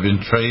terms of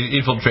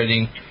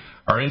infiltrating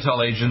our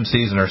intel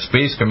agencies and our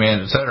space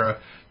command, etc.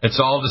 It's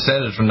all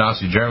descended from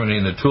Nazi Germany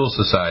and the Tool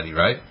Society,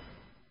 right?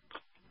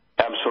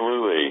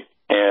 Absolutely.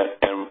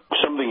 And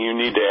something you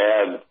need to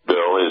add,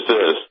 Bill, is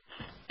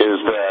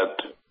that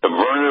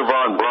Werner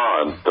von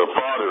Braun, the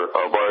father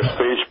of our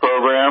space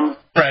program,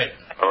 right?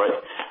 All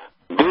right.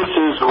 This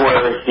is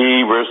where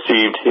he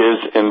received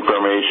his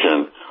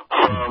information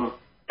from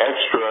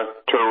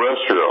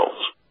extraterrestrials.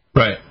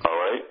 Right. All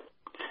right.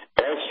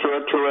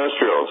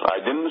 Extraterrestrials.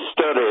 I didn't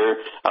stutter.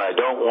 I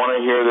don't want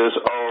to hear this,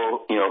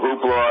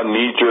 hoopla,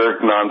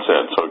 knee-jerk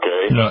nonsense,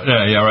 okay? No,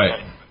 yeah,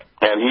 right.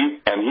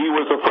 And he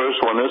was the first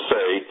one to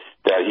say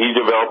that he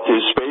developed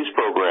his space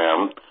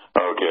program,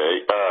 okay,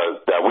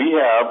 that we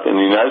have in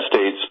the United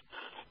States,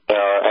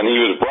 and he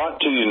was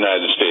brought to the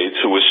United States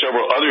with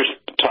several other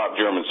top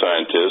German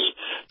scientists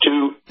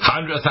to...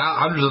 Hundreds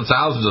of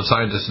thousands of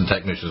scientists and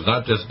technicians,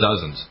 not just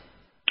dozens.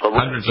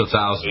 Hundreds of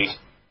thousands.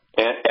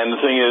 And the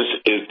thing is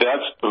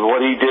that's what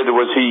he did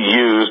was he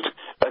used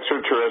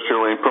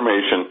extraterrestrial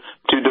information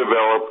to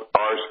develop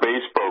our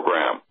space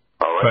program.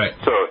 All right.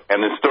 So,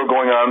 and it's still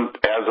going on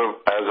as of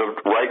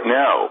right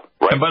now.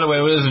 Right? And by the way,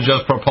 it wasn't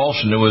just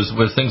propulsion. It was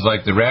things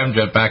like the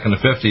ramjet back in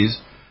the 50s,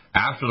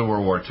 after the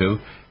World War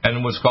II, and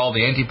what's called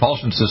the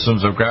anti-propulsion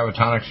systems of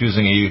gravitonics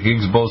using a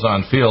Higgs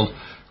boson field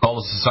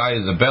called the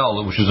Society of the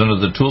Bell, which was under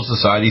the Tool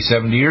Society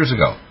 70 years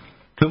ago.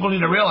 People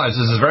need to realize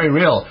this is very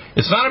real.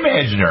 It's not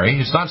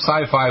imaginary. It's not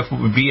sci-fi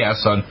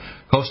BS on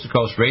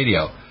coast-to-coast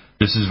radio.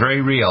 This is very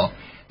real.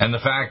 And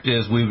the fact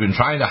is, we've been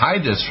trying to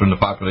hide this from the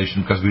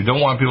population because we don't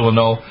want people to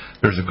know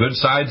there's a good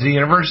side to the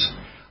universe.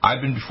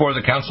 I've been before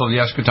the Council of the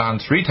Eschaton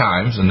 3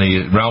 times in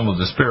the realm of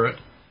the spirit,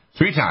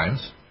 3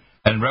 times,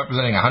 and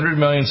representing 100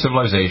 million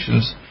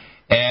civilizations.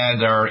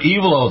 And there are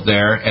evil out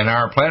there, and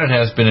our planet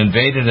has been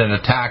invaded and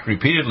attacked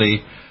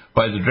repeatedly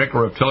by the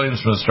Draco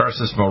reptilians from the star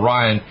system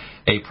Orion,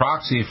 a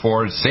proxy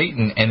for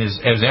Satan and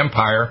his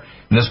empire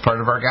in this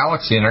part of our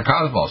galaxy and our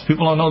cosmos.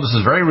 People don't know this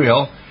is very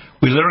real.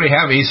 We literally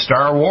have a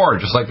Star War,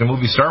 just like the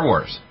movie Star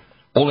Wars.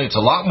 Only it's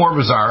a lot more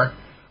bizarre,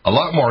 a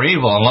lot more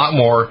evil, a lot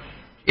more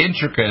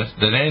intricate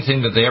than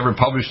anything that they ever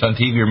published on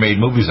TV or made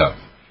movies of.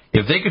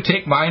 If they could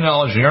take my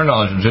knowledge and your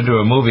knowledge into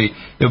a movie,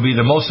 it would be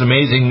the most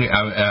amazing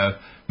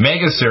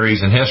mega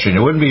series in history. And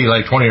it wouldn't be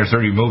like 20 or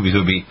 30 movies.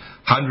 It would be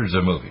hundreds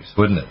of movies,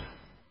 wouldn't it?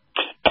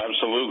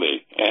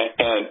 Absolutely.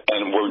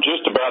 And we're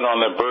just about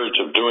on the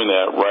verge of doing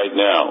that right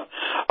now.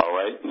 All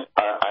right?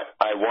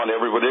 I want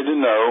everybody to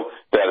know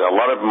that a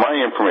lot of my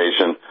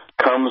information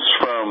comes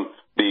from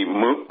the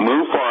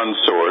MUFON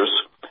source,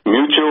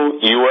 Mutual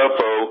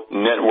UFO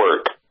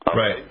Network.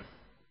 Right.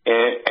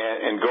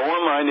 And go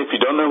online. If you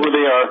don't know who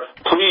they are,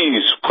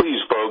 please,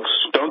 folks,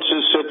 don't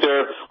just sit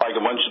there like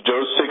a bunch of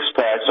Joe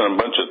Six-Packs and a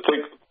bunch of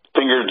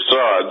thick-fingered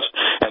sods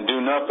and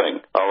do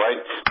nothing, all right?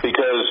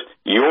 Because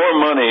your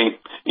money,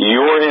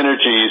 your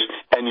energies,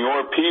 and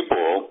your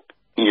people,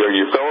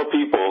 your fellow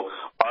people,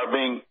 are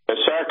being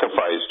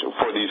sacrificed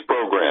for these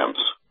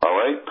programs, all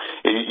right?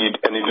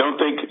 And you don't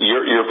think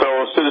your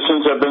fellow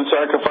citizens have been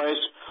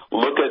sacrificed?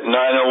 Look at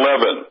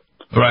 9/11.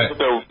 Right. Look at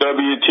the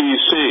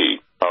WTC.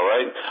 All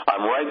right,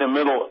 I'm right in the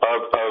middle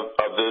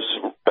of this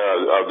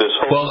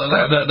whole. Well,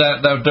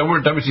 the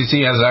word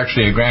WTC has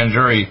actually a grand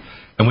jury,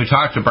 and we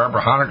talked to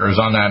Barbara Honecker, who's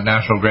on that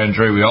national grand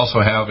jury. We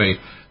also have a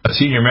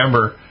senior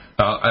member,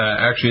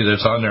 actually,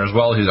 that's on there as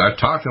well. I've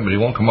talked to him, but he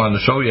won't come on the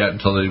show yet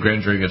until the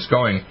grand jury gets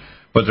going.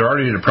 But they're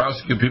already to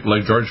prosecute people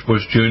like George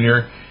Bush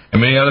Jr.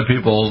 and many other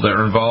people that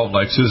are involved,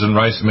 like Susan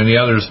Rice and many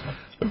others,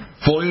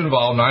 fully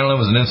involved. 9/11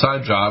 was an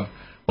inside job.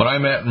 When I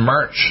met in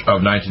March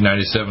of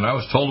 1997, I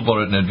was told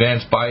about it in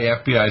advance by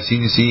FBI,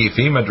 CDC,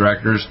 FEMA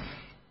directors,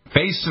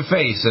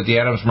 face-to-face at the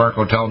Adams Mark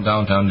Hotel in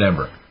downtown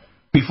Denver,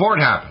 before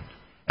it happened.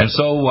 And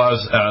so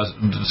was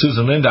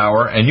Susan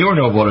Lindauer, and you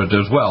know about it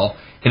as well,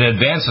 in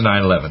advance of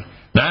 9/11.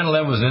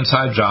 9/11 was an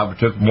inside job. It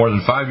took more than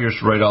 5 years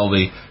to write all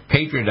the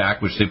Patriot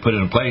Act, which they put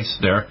in place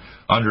there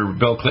under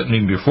Bill Clinton,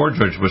 even before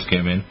George Bush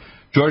came in.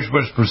 George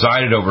Bush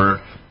presided over,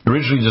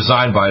 originally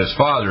designed by his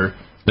father,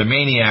 the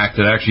maniac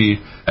that actually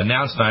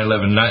announced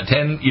 9/11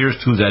 10 years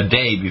to the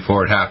day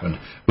before it happened,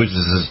 which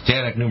is a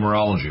satanic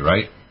numerology,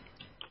 right?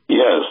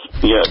 Yes,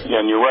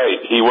 and you're right.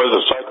 He was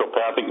a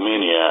psychopathic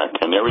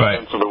maniac in every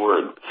sense of the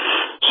word.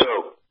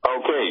 So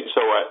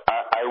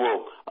I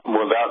will,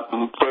 without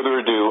further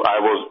ado, I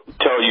will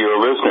tell your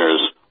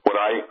listeners what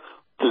I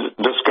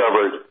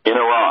discovered in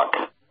Iraq,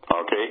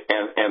 okay?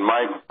 And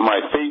my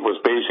fate was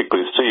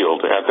basically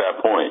sealed at that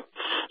point.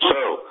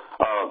 So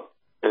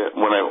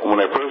when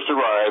I first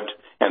arrived,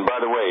 and by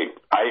the way,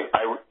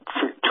 I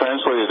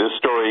translated this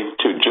story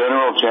to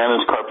General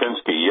Janice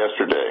Karpinski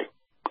yesterday,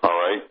 all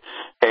right?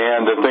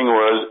 And the thing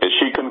was,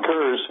 she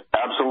concurs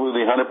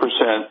absolutely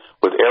 100%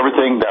 with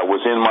everything that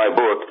was in my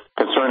book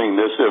concerning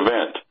this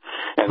event.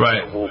 And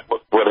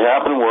what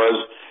happened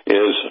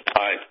is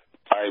I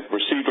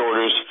received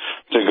orders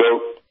to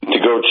go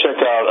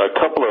check out a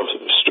couple of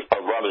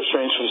rather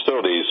strange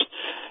facilities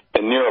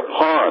near a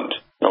pond,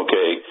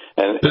 okay?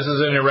 And this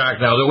is in Iraq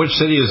now. Which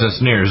city is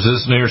this near? Is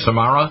this near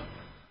Samarra?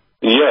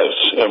 Yes.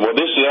 Well,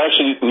 this is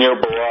actually near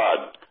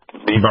Balad.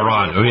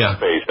 Balad, oh yeah.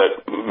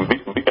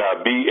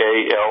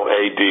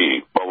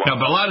 B-A-L-A-D. Now,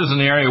 Balad is in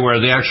the area where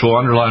the actual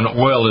underlying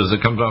oil is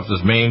that comes off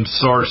this main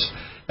source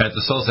at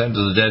the south end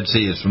of the Dead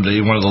Sea. It's from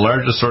one of the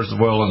largest sources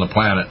of oil on the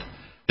planet.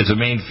 It's a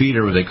main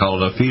feeder, what they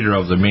call it, a feeder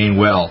of the main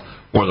well,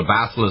 or the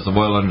basilisk of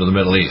oil under the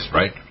Middle East,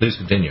 right? Please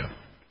continue.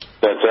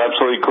 That's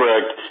absolutely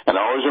correct. And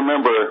always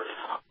remember,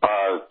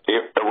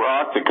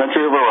 Iraq, the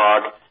country of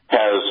Iraq,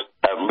 has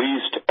at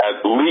least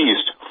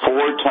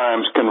 4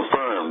 times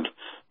confirmed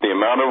the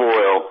amount of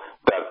oil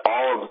that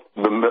all of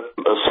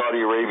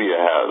Saudi Arabia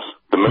has,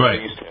 the Middle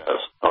East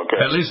has. Okay.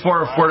 At least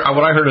what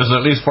I heard is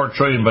at least 4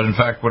 trillion, but in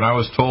fact, when I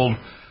was told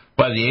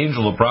by the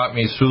angel that brought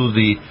me through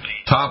the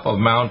top of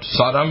Mount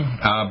Sodom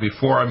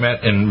before I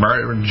met in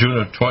June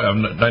of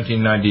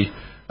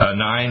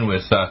 1999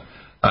 with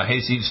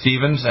Hayseed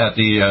Stevens at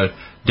the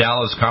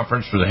Dallas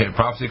conference for the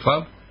Prophecy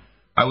Club,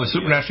 I was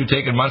supernaturally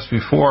taken months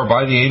before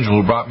by the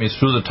angel who brought me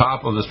through the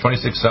top of this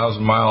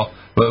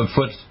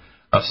 26,000-foot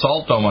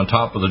salt dome on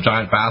top of the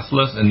giant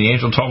basilisk, and the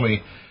angel told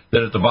me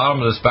that at the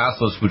bottom of this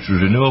basilisk, which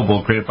was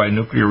renewable, created by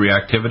nuclear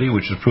reactivity,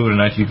 which was proven in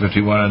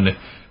 1951 in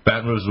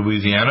Baton Rouge,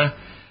 Louisiana,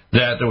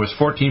 that there was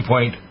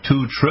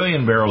 14.2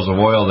 trillion barrels of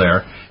oil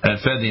there, and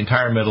it fed the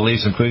entire Middle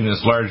East, including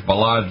this large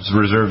Balad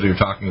reserve that you're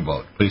talking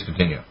about. Please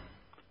continue.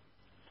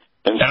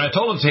 And I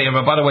told it to him,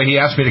 and by the way, he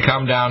asked me to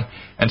come down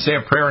and say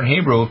a prayer in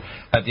Hebrew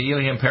at the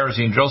Elohim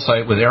Perazim drill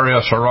site with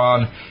Ariel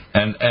Sharon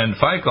and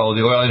FICO,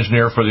 the oil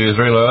engineer for the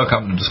Israeli oil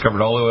company,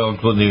 discovered all the oil,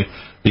 including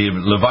the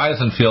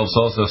Leviathan fields,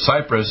 south of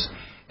Cyprus,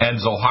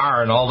 and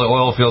Zohar, and all the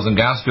oil fields and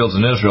gas fields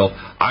in Israel.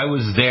 I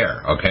was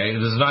there, okay?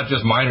 This is not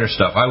just minor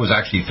stuff. I was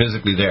actually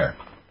physically there.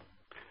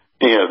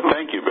 Yeah,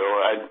 thank you, Bill.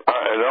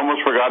 I'd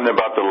almost forgotten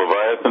about the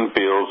Leviathan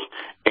fields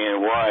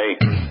and why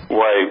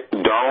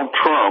Donald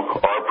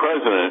Trump, our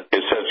president,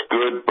 is such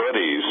good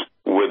buddies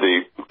with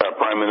the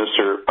Prime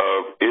Minister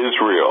of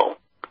Israel.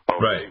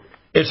 Okay? Right.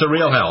 It's a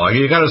real hell.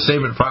 You got to say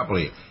it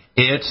properly.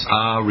 It's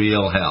a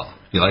real hell.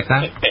 You like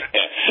that?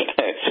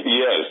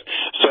 Yes.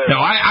 So no,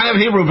 I have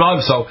Hebrew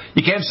blood, so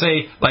you can't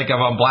say, like, if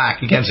I'm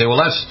black, you can't say, well,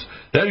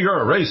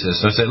 you're a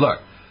racist. I say, look,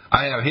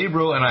 I have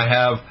Hebrew and I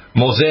have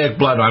Mosaic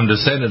blood. I'm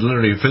descended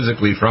literally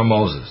physically from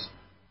Moses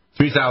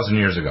 3,000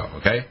 years ago,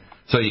 okay?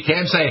 So you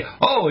can't say,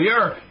 oh,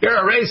 you're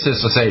a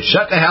racist. I say,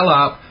 shut the hell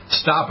up.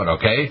 Stop it,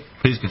 okay?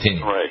 Please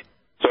continue. Right.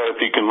 So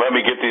if you can let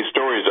me get these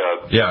stories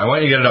out. Yeah, I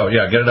want you to get it out.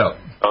 Yeah, get it out.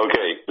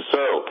 Okay.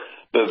 So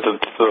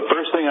the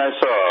first thing I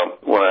saw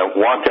when I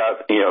walked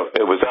out,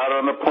 it was out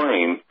on the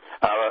plain,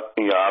 out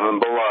in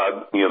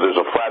Balad. There's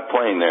a flat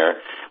plain there.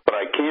 But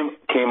I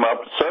came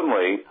up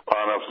suddenly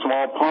on a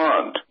small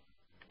pond.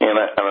 And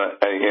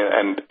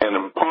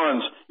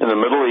ponds in the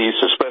Middle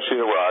East, especially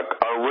Iraq,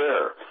 are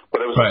rare.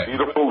 But it was a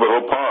beautiful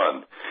little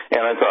pond.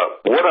 And I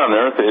thought, what on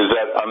earth is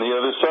that on the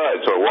other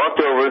side? So I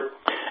walked over,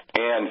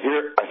 and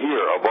here,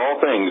 of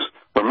all things,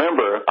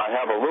 remember, I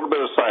have a little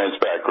bit of science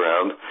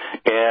background,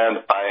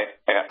 and I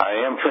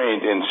am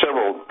trained in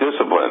several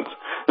disciplines.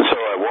 And so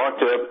I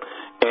walked up,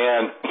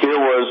 and here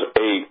was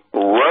a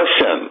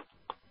Russian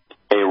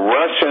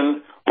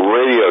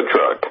radio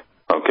truck,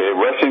 okay,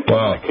 Russian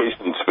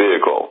communications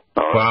vehicle.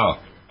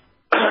 Wow.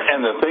 And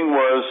the thing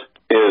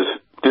is,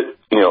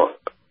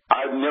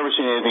 I've never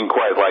seen anything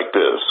quite like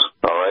this,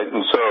 all right?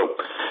 And so,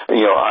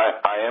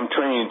 I am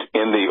trained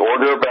in the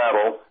order of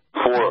battle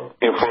for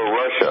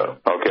Russia,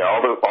 okay?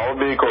 All the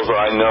vehicles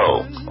I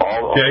know.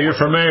 Yeah, you're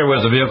familiar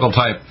with the vehicle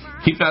type.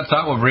 Keep that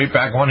thought. We'll be right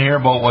back. Want to hear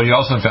about what you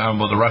also found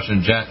about the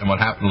Russian jet and what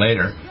happened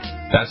later.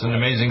 That's an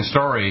amazing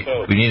story.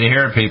 We need to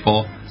hear it,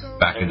 people.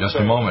 Back in just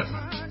a moment.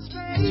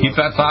 Keep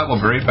that thought. We'll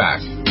be right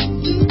back.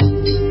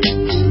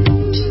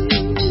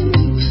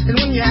 And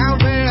when you're out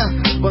there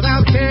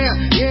without care,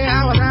 yeah,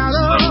 I was out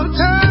of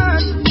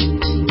touch.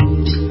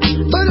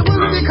 But it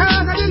wasn't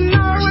because I didn't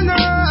know enough.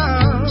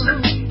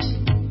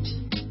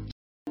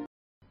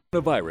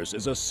 Coronavirus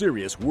is a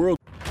serious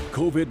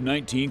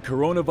COVID-19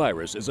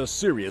 coronavirus is a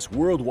serious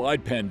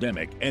worldwide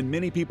pandemic, and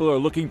many people are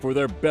looking for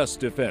their best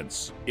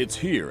defense. It's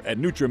here at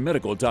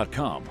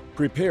NutriMedical.com.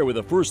 Prepare with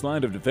a first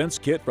line of defense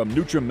kit from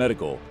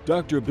NutriMedical.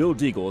 Dr. Bill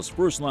Deagle's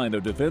first line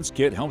of defense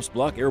kit helps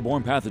block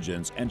airborne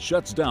pathogens and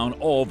shuts down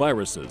all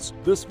viruses.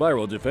 This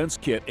viral defense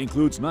kit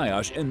includes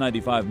NIOSH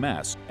N95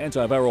 mask,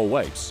 antiviral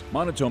wipes,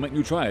 monatomic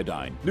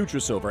nutriodine,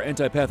 Nutrisilver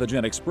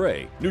antipathogenic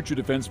spray,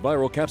 NutriDefense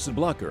viral capsid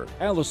blocker,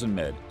 Allison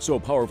Med, so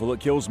powerful it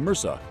kills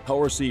MRSA,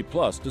 Power C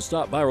Plus to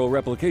stop viral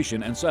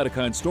replication and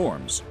cytokine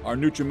storms. Our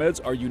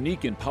NutriMeds are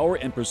unique in power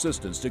and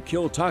persistence to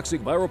kill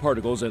toxic viral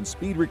particles and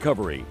speed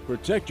recovery.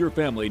 Protect your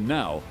family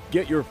now.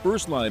 Get your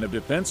first line of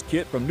defense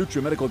kit from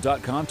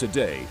NutriMedical.com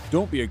today.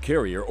 Don't be a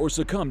carrier or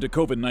succumb to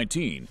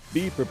COVID-19.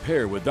 Be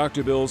prepared with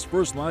Dr. Bill's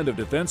first line of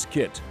defense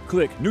kit.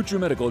 Click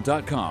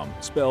NutriMedical.com,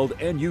 spelled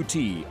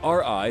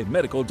N-U-T-R-I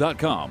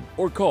Medical.com,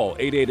 or call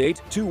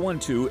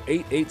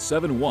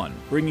 888-212-8871,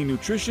 bringing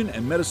nutrition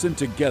and medicine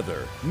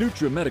together.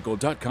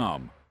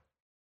 NutriMedical.com.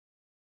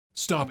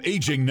 Stop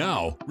aging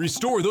now.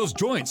 Restore those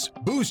joints.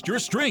 Boost your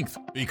strength.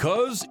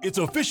 Because it's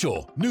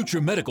official.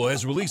 NutriMedical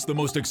has released the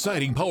most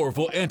exciting,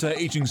 powerful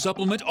anti-aging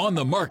supplement on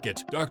the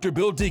market. Dr.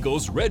 Bill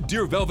Deagle's Red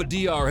Deer Velvet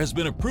DR has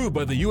been approved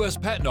by the U.S.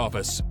 Patent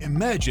Office.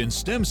 Imagine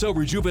stem cell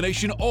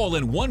rejuvenation all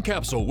in one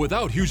capsule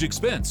without huge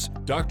expense.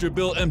 Dr.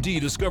 Bill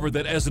MD discovered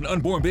that as an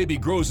unborn baby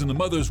grows in the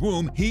mother's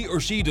womb, he or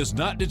she does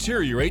not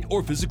deteriorate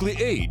or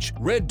physically age.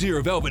 Red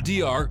Deer Velvet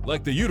DR,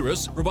 like the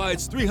uterus,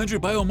 provides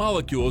 300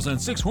 biomolecules and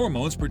 6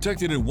 hormones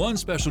protected in one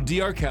special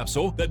DR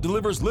capsule that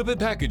delivers lipid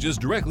packages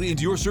directly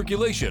into your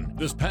circulation.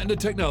 This patented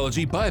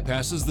technology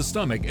bypasses the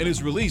stomach and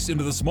is released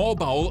into the small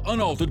bowel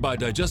unaltered by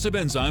digestive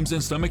enzymes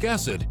and stomach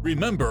acid.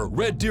 Remember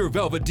Red Deer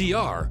Velvet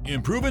DR.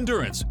 Improve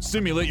endurance,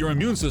 stimulate your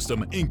immune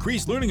system,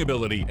 increase learning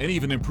ability, and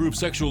even improve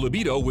sexual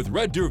libido with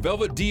Red Deer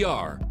Velvet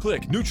DR.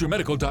 Click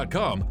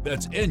NutriMedical.com,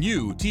 that's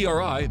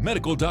N-U-T-R-I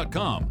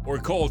Medical.com, or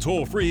call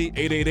toll-free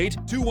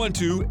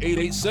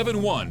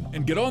 888-212-8871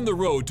 and get on the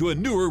road to a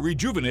newer,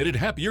 rejuvenated,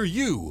 happier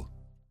you.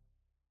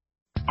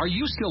 Are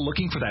you still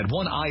looking for that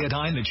one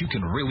iodine that you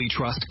can really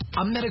trust?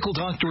 A medical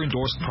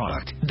doctor-endorsed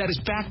product that is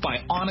backed by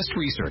honest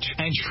research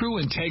and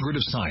true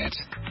integrative science?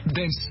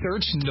 Then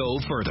search no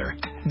further.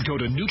 Go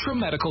to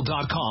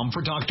NutriMedical.com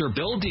for Dr.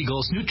 Bill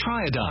Deagle's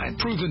Nutriodine,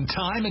 proven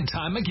time and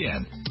time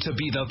again to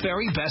be the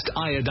very best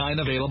iodine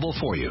available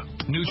for you.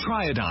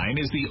 Nutriodine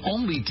is the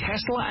only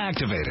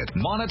Tesla-activated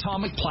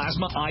monatomic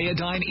plasma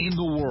iodine in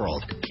the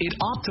world. It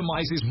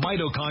optimizes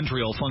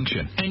mitochondrial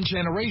function and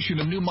generation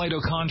of new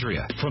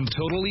mitochondria, from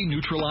totally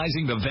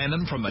neutralizing the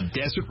venom from a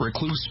desert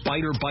recluse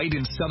spider bite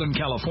in Southern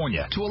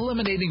California to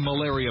eliminating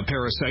malaria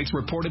parasites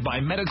reported by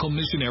medical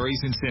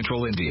missionaries in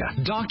Central India.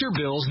 Dr.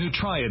 Bill's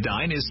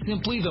Nutriodine is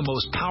simply the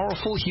most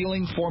powerful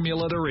healing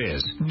formula there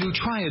is.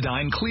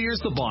 Nutriodine clears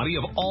the body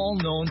of all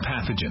known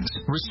pathogens,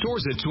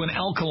 restores it to an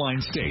alkaline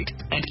state,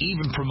 and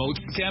even promotes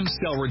stem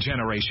cell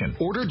regeneration.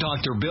 Order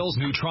Dr. Bill's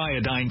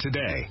Nutriodine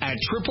today at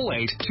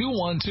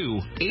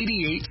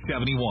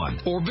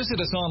 888-212-8871 or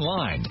visit us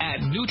online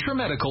at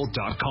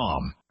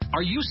NutriMedical.com.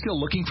 Are you still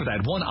looking for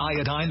that one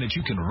iodine that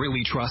you can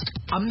really trust?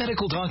 A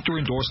medical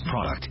doctor-endorsed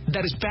product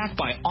that is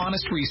backed by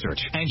honest research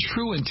and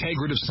true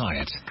integrative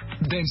science?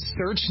 Then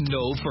search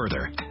no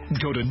further.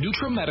 Go to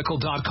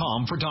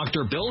NutriMedical.com for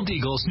Dr. Bill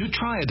Deagle's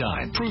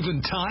Nutriodine,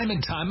 proven time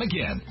and time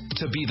again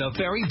to be the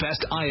very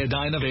best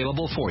iodine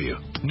available for you.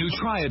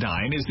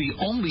 Nutriodine is the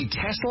only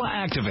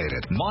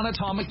Tesla-activated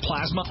monatomic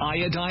plasma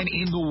iodine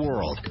in the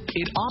world.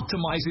 It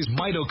optimizes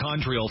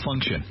mitochondrial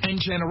function and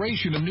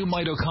generation of new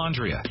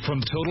mitochondria,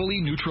 from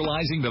totally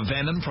neutralizing the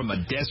venom from a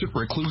desert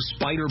recluse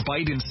spider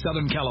bite in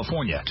Southern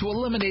California to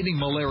eliminating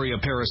malaria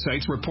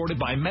parasites reported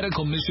by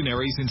medical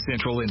missionaries in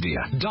Central India.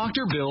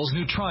 Dr. Bill's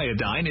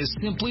Nutriodine is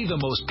simply the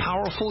most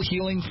powerful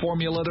healing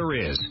formula there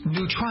is.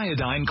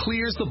 Nutriodine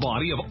clears the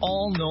body of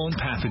all known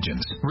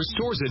pathogens,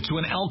 restores it to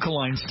an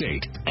alkaline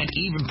state, and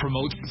even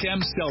promotes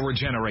stem cell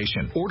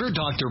regeneration. Order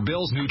Dr.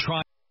 Bill's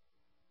Nutriodine.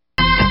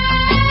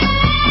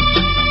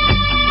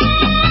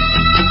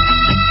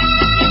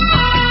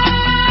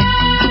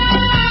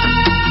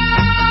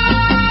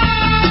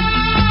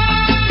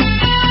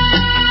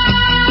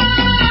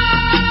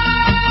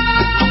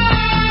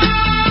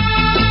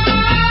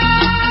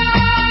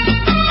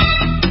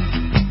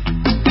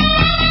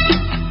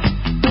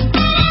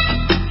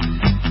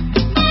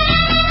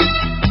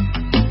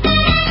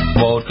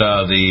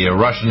 The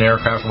Russian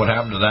aircraft, what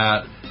happened to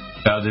that,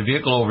 the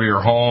vehicle over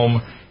your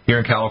home here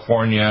in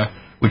California,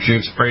 which you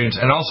experienced,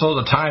 and also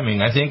the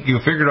timing. I think you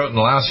figured out in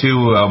the last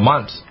few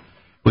months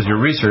with your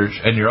research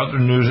and your other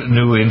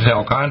new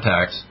intel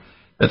contacts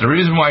that the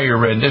reason why your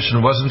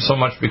rendition wasn't so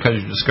much because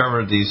you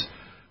discovered these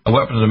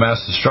weapons of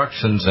mass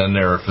destructions and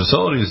their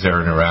facilities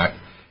there in Iraq.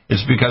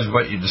 It's because of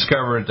what you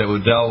discovered that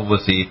would deal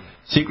with the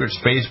secret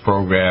space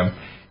program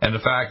and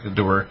the fact that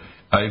there were,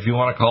 if you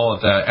want to call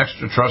it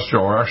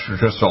extraterrestrial or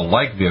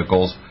extraterrestrial-like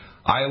vehicles.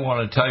 I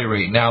want to tell you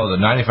right now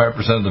that 95%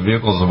 of the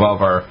vehicles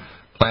above our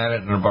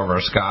planet and above our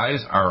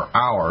skies are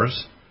ours.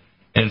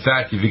 In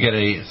fact, if you get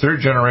a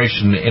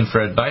third-generation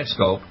infrared night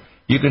scope,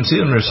 you can see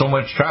them. There's so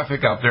much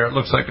traffic up there, it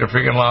looks like the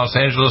freaking Los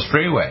Angeles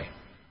freeway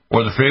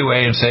or the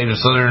freeway in, say, the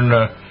southern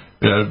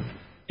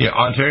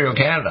Ontario,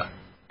 Canada.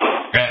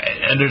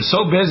 And they're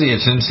so busy,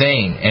 it's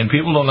insane. And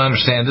people don't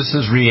understand this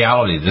is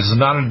reality. This is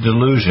not a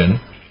delusion.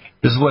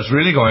 This is what's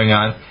really going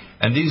on.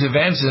 And these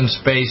events in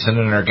space and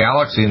in our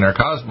galaxy and our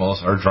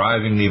cosmos are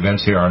driving the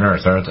events here on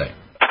Earth, aren't they?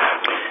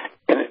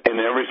 In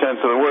every sense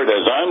of the word,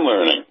 as I'm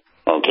learning,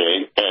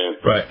 okay?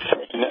 Right.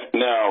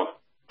 Now,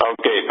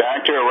 okay,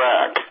 back to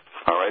Iraq,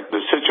 all right?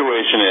 The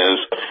situation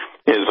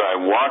is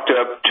I walked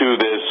up to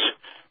this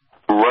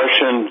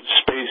Russian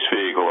space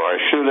vehicle, or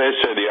should I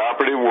say the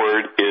operative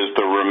word is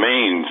the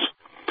remains,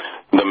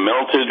 the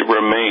melted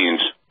remains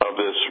of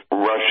this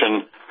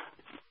Russian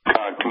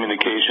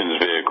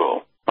communications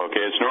vehicle.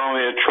 Okay, it's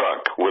normally a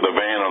truck with a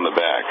van on the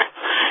back.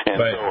 And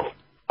right. So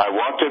I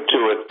walked up to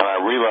it and I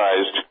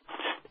realized,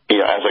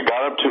 as I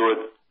got up to it,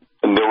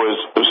 there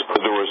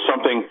was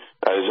something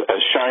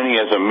as shiny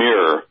as a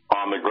mirror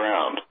on the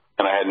ground.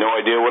 And I had no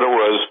idea what it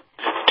was.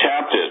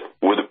 Tapped it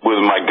with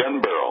my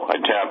gun barrel. I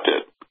tapped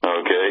it.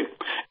 Okay.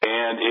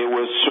 And it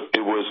was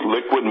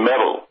liquid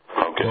metal.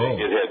 Okay.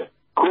 Whoa. It had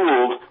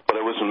cooled, but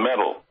it was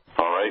metal.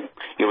 All right.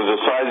 It was the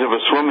size of a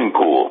swimming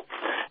pool.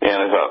 And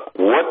I thought,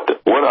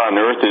 what on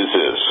earth is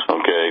this?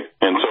 Okay.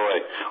 And so I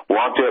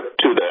walked up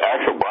to the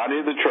actual body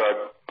of the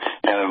truck,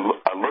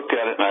 and I looked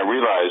at it, and I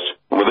realized,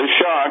 with a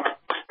shock,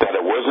 that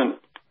it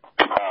wasn't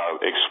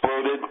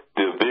exploded.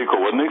 The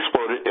vehicle wasn't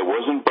exploded. It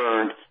wasn't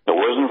burned. It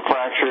wasn't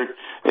fractured.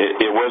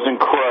 It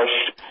wasn't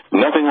crushed.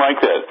 Nothing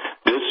like that.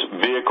 This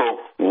vehicle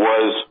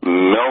was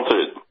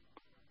melted.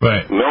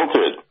 Right.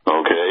 Melted.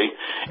 Okay.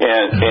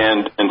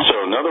 And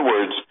so, in other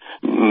words,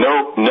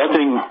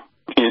 nothing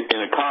in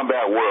a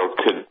combat world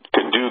could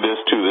do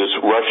this to this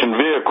Russian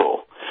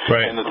vehicle.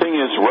 Right. And the thing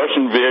is,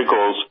 Russian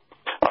vehicles,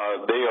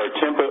 they are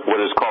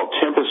what is called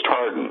tempest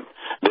hardened.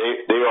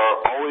 They are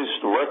always,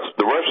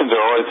 the Russians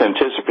are always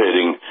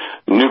anticipating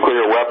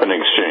nuclear weapon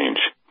exchange.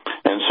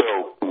 And so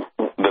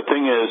the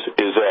thing is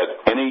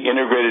that any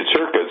integrated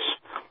circuits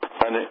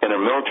in a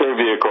military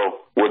vehicle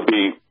would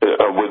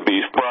be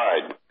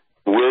fried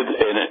with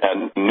a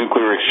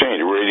nuclear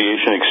exchange, a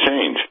radiation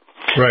exchange.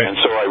 Right. And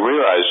so I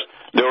realized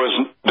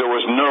there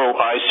was no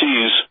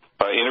ICs,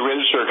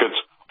 integrated circuits,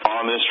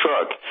 on this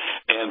truck.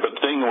 But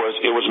the thing was,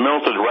 it was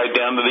melted right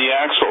down to the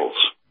axles.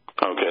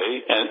 Okay,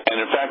 and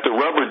in fact, the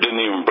rubber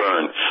didn't even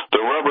burn.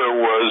 The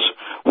rubber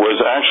was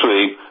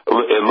actually,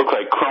 it looked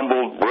like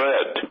crumbled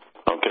bread.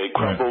 Okay,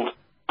 crumbled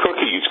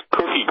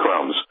cookie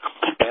crumbs.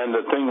 And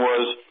the thing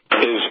was,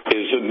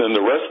 is then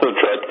the rest of the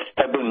truck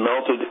had been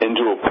melted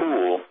into a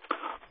pool.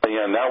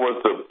 And that was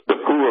the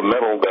pool of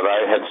metal that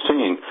I had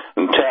seen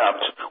and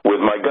tapped with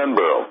my gun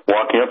barrel.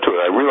 Walking up to it,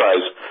 I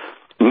realized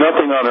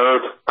nothing on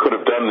earth could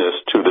have done this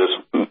to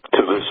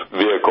this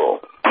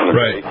vehicle. Okay?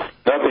 Right.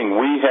 Nothing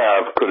we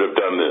have could have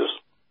done this.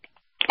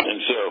 And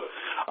so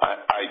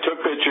I took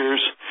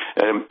pictures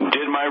and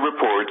did my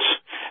reports,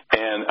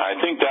 and I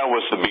think that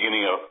was the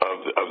beginning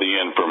of the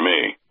end for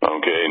me.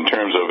 Okay, in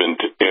terms of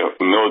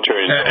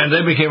military. And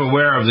they became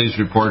aware of these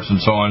reports and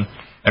so on,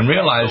 and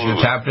realized you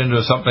tapped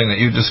into something that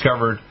you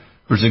discovered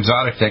was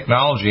exotic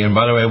technology. And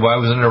by the way, I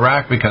was in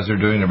Iraq because they're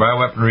doing their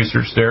bioweapon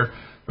research there.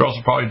 They're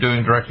also probably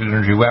doing directed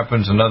energy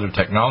weapons and other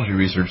technology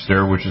research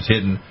there, which is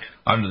hidden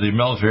under the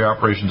military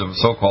operations of a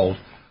so-called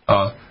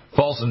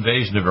false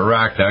invasion of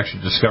Iraq to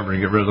actually discover and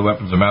get rid of the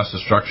weapons of mass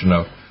destruction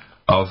of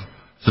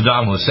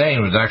Saddam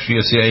Hussein. Was actually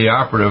a CIA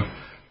operative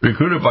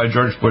recruited by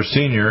George Bush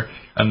Sr.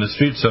 on the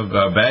streets of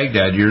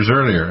Baghdad years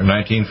earlier in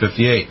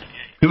 1958.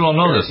 People don't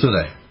know this, do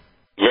they?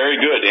 Very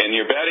good, and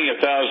you're batting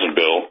 1,000,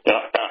 Bill.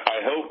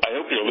 I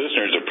hope your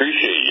listeners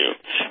appreciate you.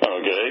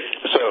 Okay,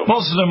 so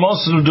most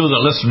of them do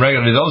that listen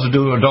regularly. Those who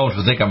do or don't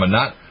think I'm a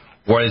nut,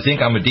 or they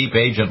think I'm a deep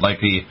agent, like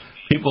the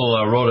people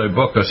wrote a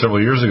book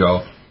several years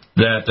ago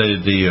that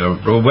the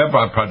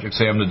Webrot Project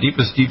say I'm the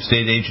deepest deep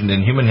state agent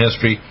in human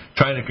history,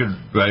 trying to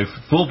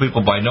fool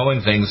people by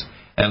knowing things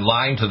and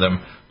lying to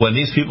them, when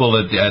these people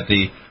at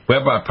the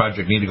Webrot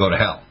Project need to go to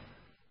hell.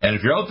 And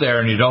if you're out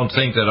there and you don't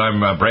think that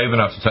I'm brave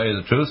enough to tell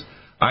you the truth,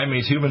 I'm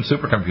a human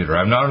supercomputer.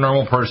 I'm not a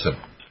normal person.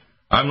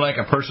 I'm like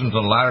a person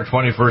from the latter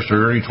 21st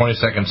or early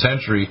 22nd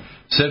century,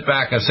 sit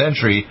back a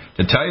century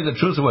to tell you the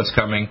truth of what's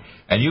coming.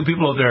 And you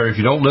people out there, if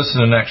you don't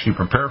listen and actually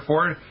prepare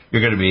for it,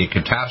 you're going to be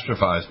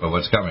catastrophized by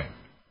what's coming.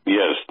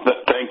 Yes,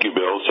 thank you,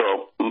 Bill. So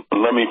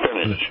let me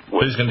finish.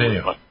 Please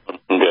continue.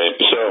 Okay,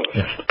 so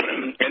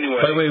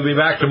anyway. By the way, we'll be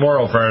back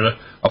tomorrow for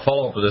a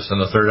follow-up of this in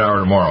the third hour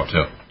tomorrow,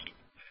 too.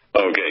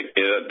 Okay,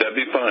 that'd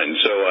be fine.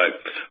 So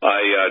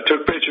I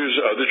took pictures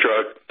of the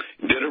truck,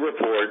 did a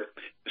report,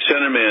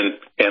 sent them in,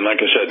 and like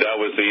I said, that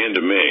was the end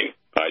of me.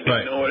 I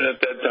didn't know it at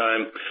that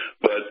time,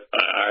 but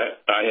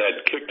I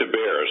had kicked a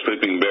bear, a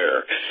sleeping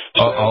bear.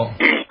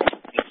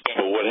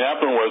 So what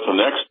happened was the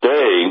next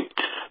day,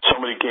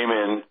 somebody came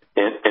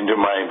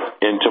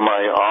into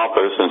my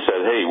office and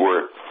said, "Hey,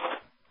 we're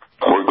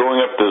going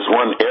up this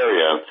one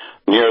area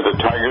near the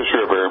Tigris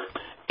River,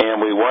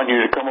 and we want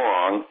you to come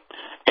along."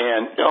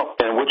 And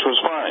which was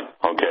fine,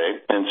 okay.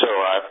 And so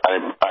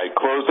I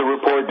closed the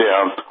report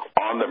down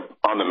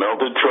on the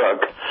melted truck,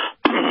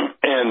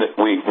 and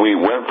we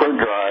went for a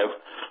drive.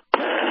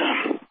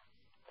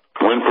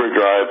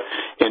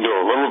 Into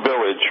a little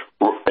village,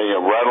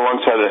 right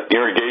alongside an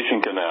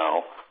irrigation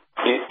canal,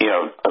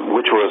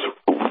 which was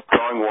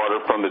drawing water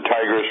from the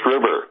Tigris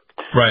River.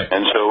 Right.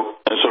 And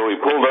so we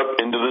pulled up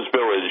into this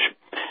village,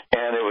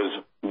 and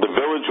the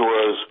village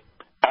was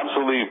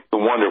absolutely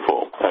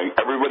wonderful.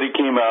 Everybody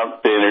came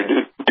out, they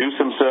introduced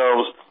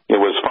themselves, it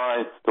was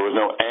fine, there was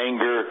no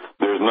anger,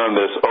 there was none of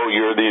this, "Oh,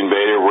 you're the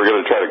invader, we're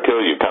going to try to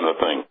kill you" kind of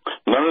thing.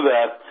 None of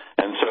that.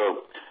 And so,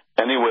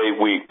 anyway,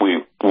 we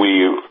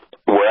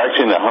were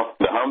actually in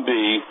the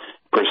Humvee,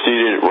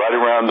 proceeded right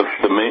around the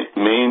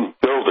main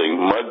building,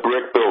 mud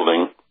brick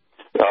building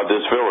of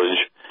this village,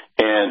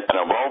 and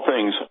of all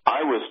things,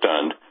 I was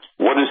stunned.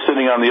 What is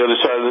sitting on the other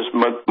side of this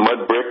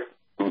mud brick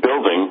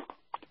building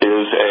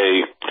is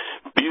a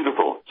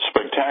beautiful,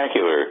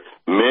 spectacular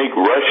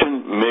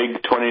Russian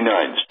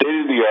MiG-29,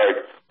 state-of-the-art.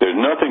 There's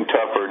nothing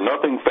tougher,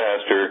 nothing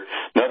faster,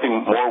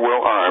 nothing more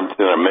well-armed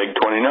than a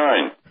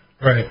MiG-29.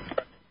 Right.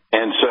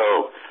 And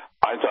so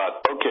I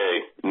thought, okay,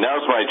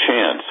 now's my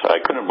chance. I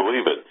couldn't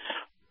believe it.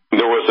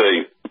 There was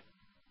a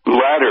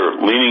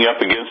ladder leaning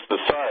up against the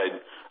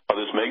side of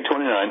this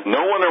MiG-29,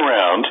 no one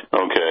around,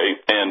 okay,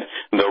 and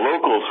the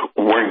locals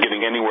weren't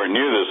getting anywhere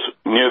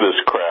near this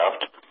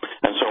craft.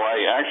 And so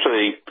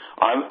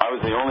I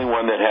was the only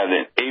one that had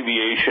an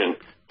aviation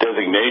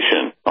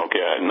designation.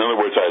 Okay, in other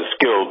words, I was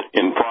skilled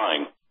in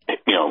flying,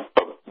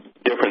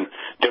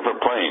 different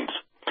planes,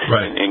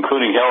 right,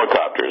 including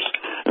helicopters.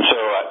 And so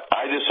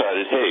I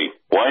decided, hey,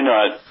 why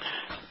not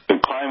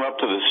climb up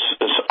to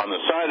on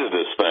the side of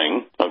this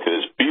thing? Okay,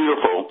 this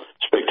beautiful,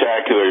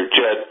 spectacular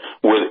jet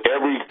with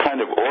every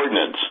kind of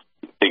ordnance,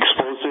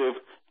 explosive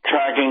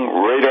tracking,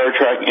 radar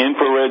tracking,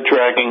 infrared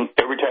tracking,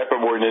 every type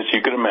of ordnance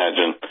you could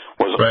imagine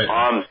was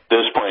on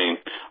this plane.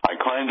 I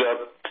climbed up,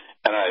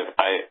 and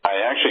I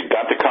actually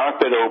got the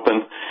cockpit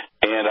open,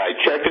 and I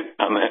checked it,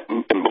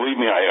 and believe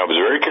me, I was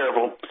very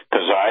careful,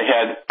 because I had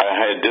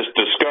had just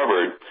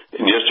discovered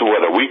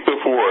a week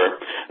before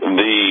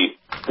the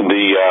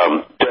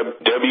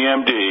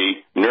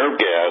WMD nerve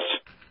gas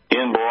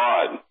in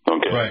blood.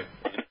 Okay. Right.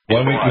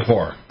 1 week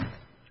before.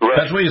 Right.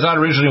 That's what you thought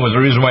originally was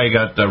the reason why you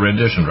got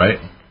rendition, right?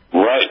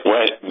 Right.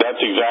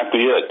 That's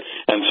exactly it.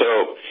 And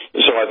so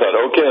I thought,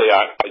 okay,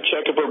 I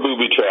checked for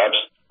booby traps.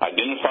 I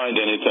didn't find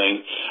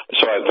anything.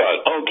 So I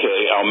thought, okay,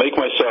 I'll make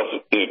myself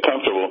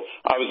comfortable.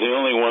 I was the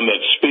only one that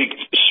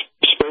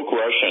spoke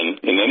Russian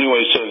in any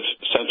way, sense,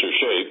 or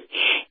shape.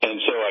 And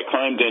so I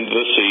climbed into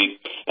the seat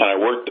and I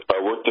worked the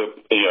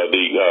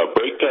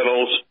brake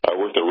pedals. I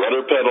worked the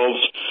rudder pedals.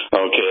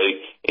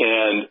 Okay,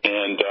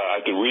 and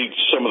I could read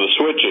some of the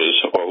switches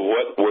or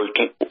what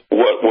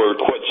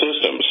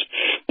systems.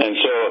 And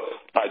so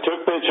I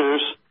took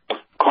pictures,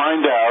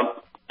 climbed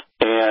out,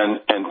 and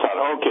thought,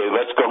 okay,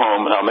 let's go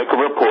home and I'll make a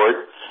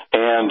report,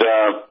 and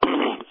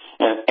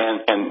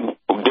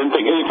didn't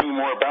think anything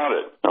more about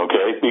it,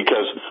 okay,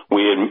 because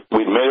we'd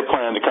made a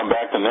plan to come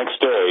back the next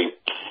day,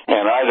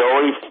 and I'd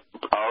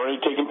already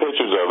taken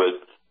pictures of it,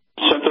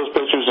 sent those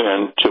pictures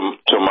in to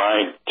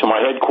my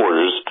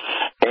headquarters,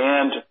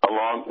 and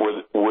along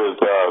with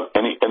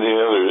any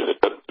other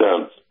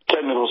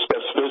technical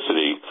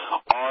specificity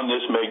on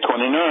this May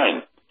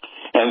 29.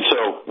 And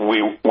so we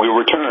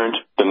returned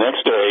the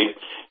next day.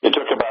 It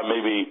took about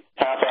maybe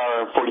half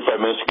hour, 45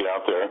 minutes to get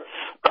out there.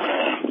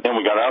 And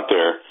we got out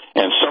there,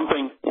 and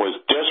something was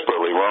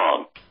desperately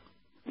wrong,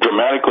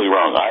 dramatically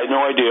wrong. I had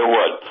no idea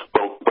what,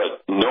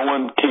 but no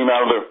one came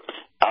out of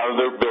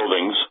their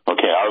buildings,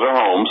 okay, out of their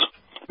homes,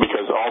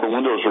 because all the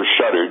windows were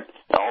shuttered,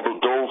 all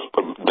the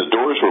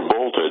doors were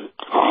bolted,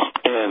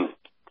 and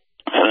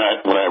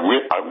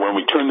when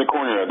we turned the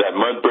corner of that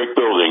mud brick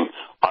building,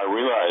 I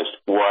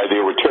realized why they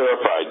were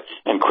terrified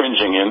and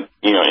cringing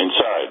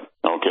inside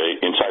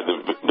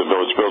the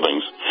village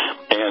buildings,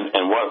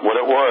 and what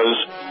it was.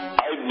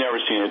 I've never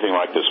seen anything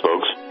like this,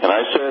 folks. And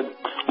I said,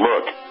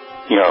 look,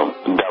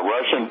 that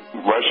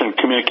Russian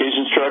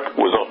communications truck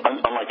was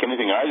unlike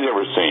anything I'd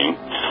ever seen,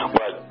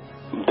 but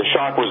the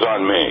shock was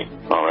on me.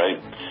 All right.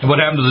 And what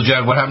happened to the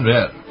jet? What happened to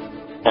it?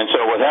 And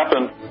so what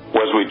happened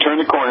was we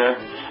turned the corner,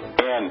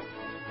 and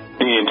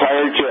the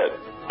entire jet,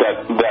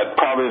 that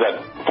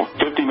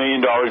 $50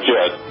 million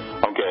jet,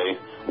 okay,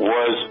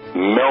 was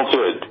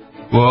melted.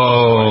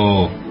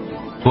 Whoa.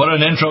 What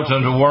an intro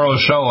to the World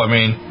show. I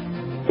mean,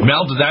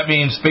 melted, that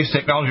means space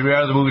technology right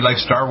out of the movie like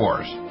Star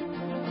Wars.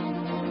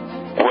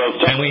 Well,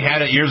 and we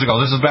had it years ago.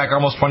 This is back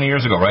almost 20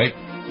 years ago, right?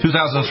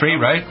 2003,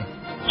 right?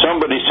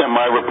 Somebody sent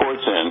my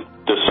reports in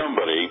to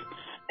somebody,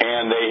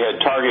 and they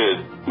had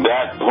targeted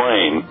that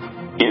plane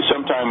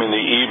sometime in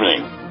the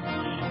evening.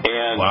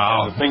 And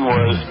the thing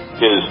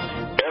is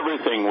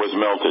everything was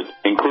melted,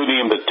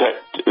 including the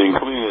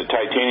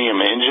titanium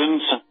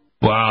engines.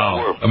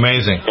 Wow,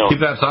 amazing.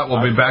 Keep that thought.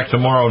 We'll be back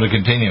tomorrow to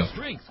continue.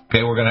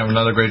 Okay, we're going to have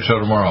another great show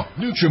tomorrow.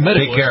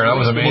 NutriMedical. Take care. That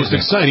was The most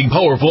amazing. exciting,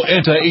 powerful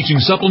anti-aging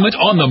supplement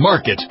on the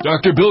market.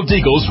 Dr. Bill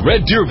Deagle's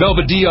Red Deer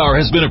Velvet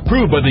DR has been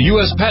approved by the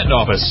U.S. Patent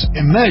Office.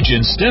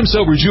 Imagine stem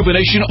cell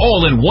rejuvenation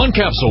all in one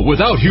capsule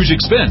without huge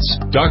expense.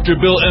 Dr.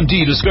 Bill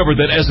MD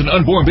discovered that as an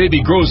unborn baby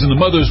grows in the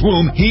mother's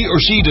womb, he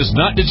or she does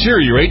not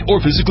deteriorate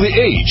or physically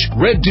age.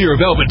 Red Deer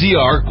Velvet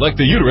DR, like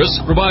the uterus,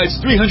 provides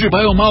 300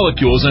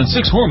 biomolecules and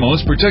 6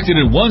 hormones protected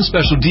in one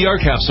special DR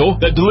capsule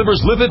that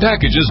delivers lipid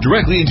packages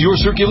directly into your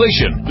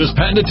circulation. This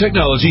patented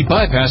technology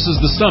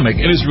bypasses the stomach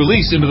and is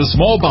released into the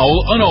small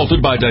bowel unaltered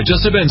by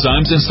digestive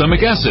enzymes and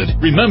stomach acid.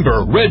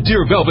 Remember, Red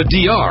Deer Velvet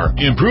DR.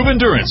 Improve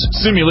endurance,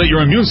 stimulate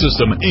your immune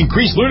system,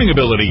 increase learning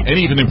ability, and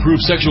even improve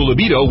sexual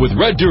libido with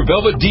Red Deer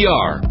Velvet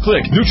DR.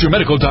 Click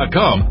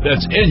NutriMedical.com,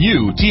 that's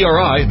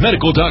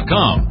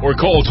NutriMedical.com, or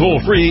call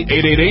toll-free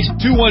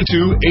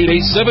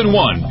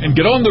 888-212-8871 and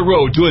get on the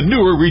road to a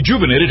newer,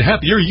 rejuvenated,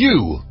 happier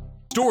you.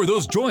 Store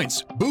those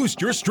joints. Boost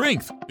your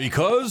strength.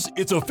 Because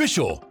it's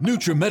official.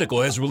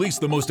 NutriMedical has released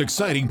the most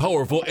exciting,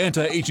 powerful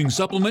anti-aging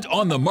supplement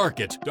on the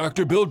market.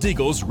 Dr. Bill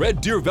Deagle's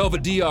Red Deer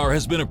Velvet DR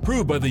has been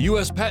approved by the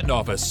U.S. Patent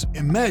Office.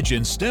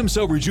 Imagine stem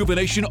cell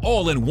rejuvenation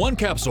all in one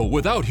capsule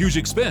without huge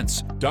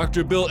expense.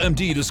 Dr. Bill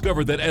MD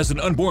discovered that as an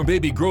unborn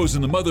baby grows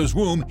in the mother's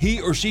womb,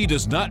 he or she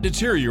does not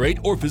deteriorate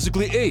or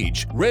physically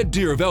age. Red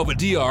Deer Velvet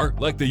DR,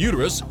 like the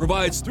uterus,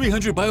 provides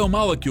 300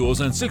 biomolecules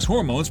and 6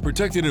 hormones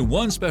protected in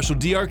one special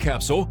DR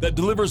capsule that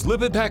delivers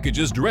lipid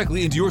packages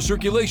directly into your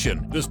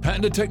circulation. This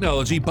patented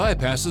technology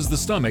bypasses the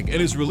stomach and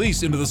is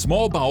released into the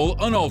small bowel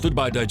unaltered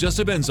by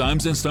digestive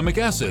enzymes and stomach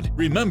acid.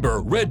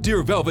 Remember, Red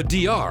Deer Velvet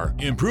DR.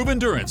 Improve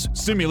endurance,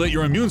 stimulate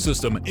your immune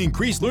system,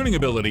 increase learning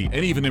ability,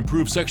 and even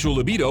improve sexual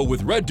libido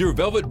with Red Deer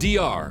Velvet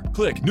DR.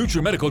 Click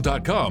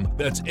NutriMedical.com,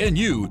 that's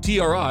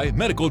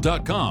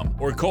NutriMedical.com,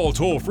 or call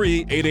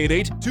toll-free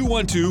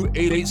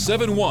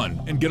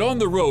 888-212-8871 and get on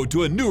the road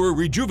to a newer,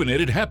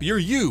 rejuvenated, happier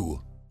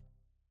you.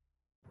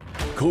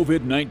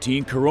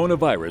 COVID-19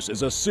 coronavirus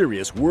is a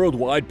serious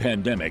worldwide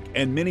pandemic,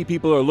 and many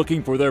people are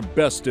looking for their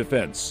best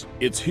defense.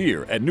 It's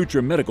here at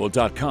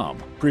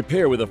NutriMedical.com.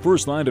 Prepare with a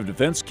first line of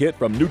defense kit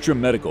from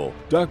NutriMedical.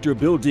 Dr.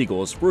 Bill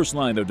Deagle's first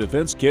line of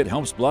defense kit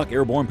helps block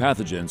airborne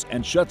pathogens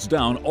and shuts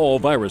down all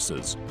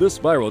viruses. This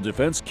viral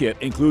defense kit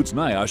includes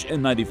NIOSH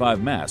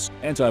N95 mask,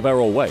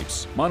 antiviral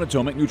wipes,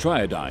 monotomic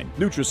Nutriodine,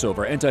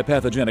 Nutrisilver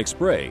antipathogenic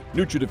spray,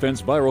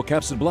 NutriDefense viral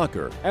capsid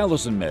blocker,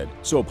 Allison Med,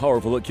 so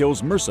powerful it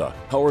kills MRSA,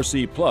 Power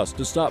C Plus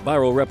to stop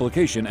viral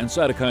replication and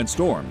cytokine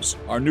storms.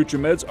 Our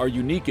NutriMeds are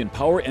unique in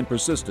power and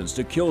persistence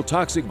to kill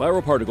toxic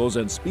viral particles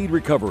and speed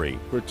recovery.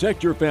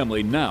 Protect your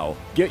family now.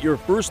 Get your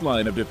first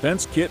line of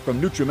defense kit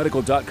from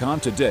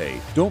NutriMedical.com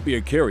today. Don't be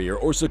a carrier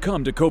or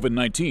succumb to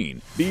COVID-19.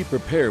 Be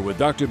prepared with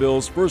Dr.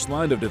 Bill's first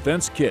line of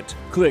defense kit.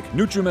 Click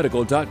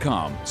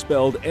NutriMedical.com,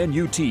 spelled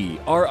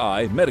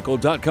N-U-T-R-I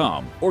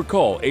Medical.com, or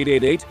call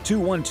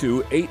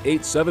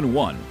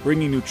 888-212-8871,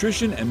 bringing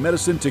nutrition and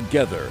medicine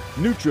together.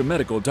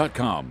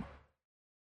 NutriMedical.com.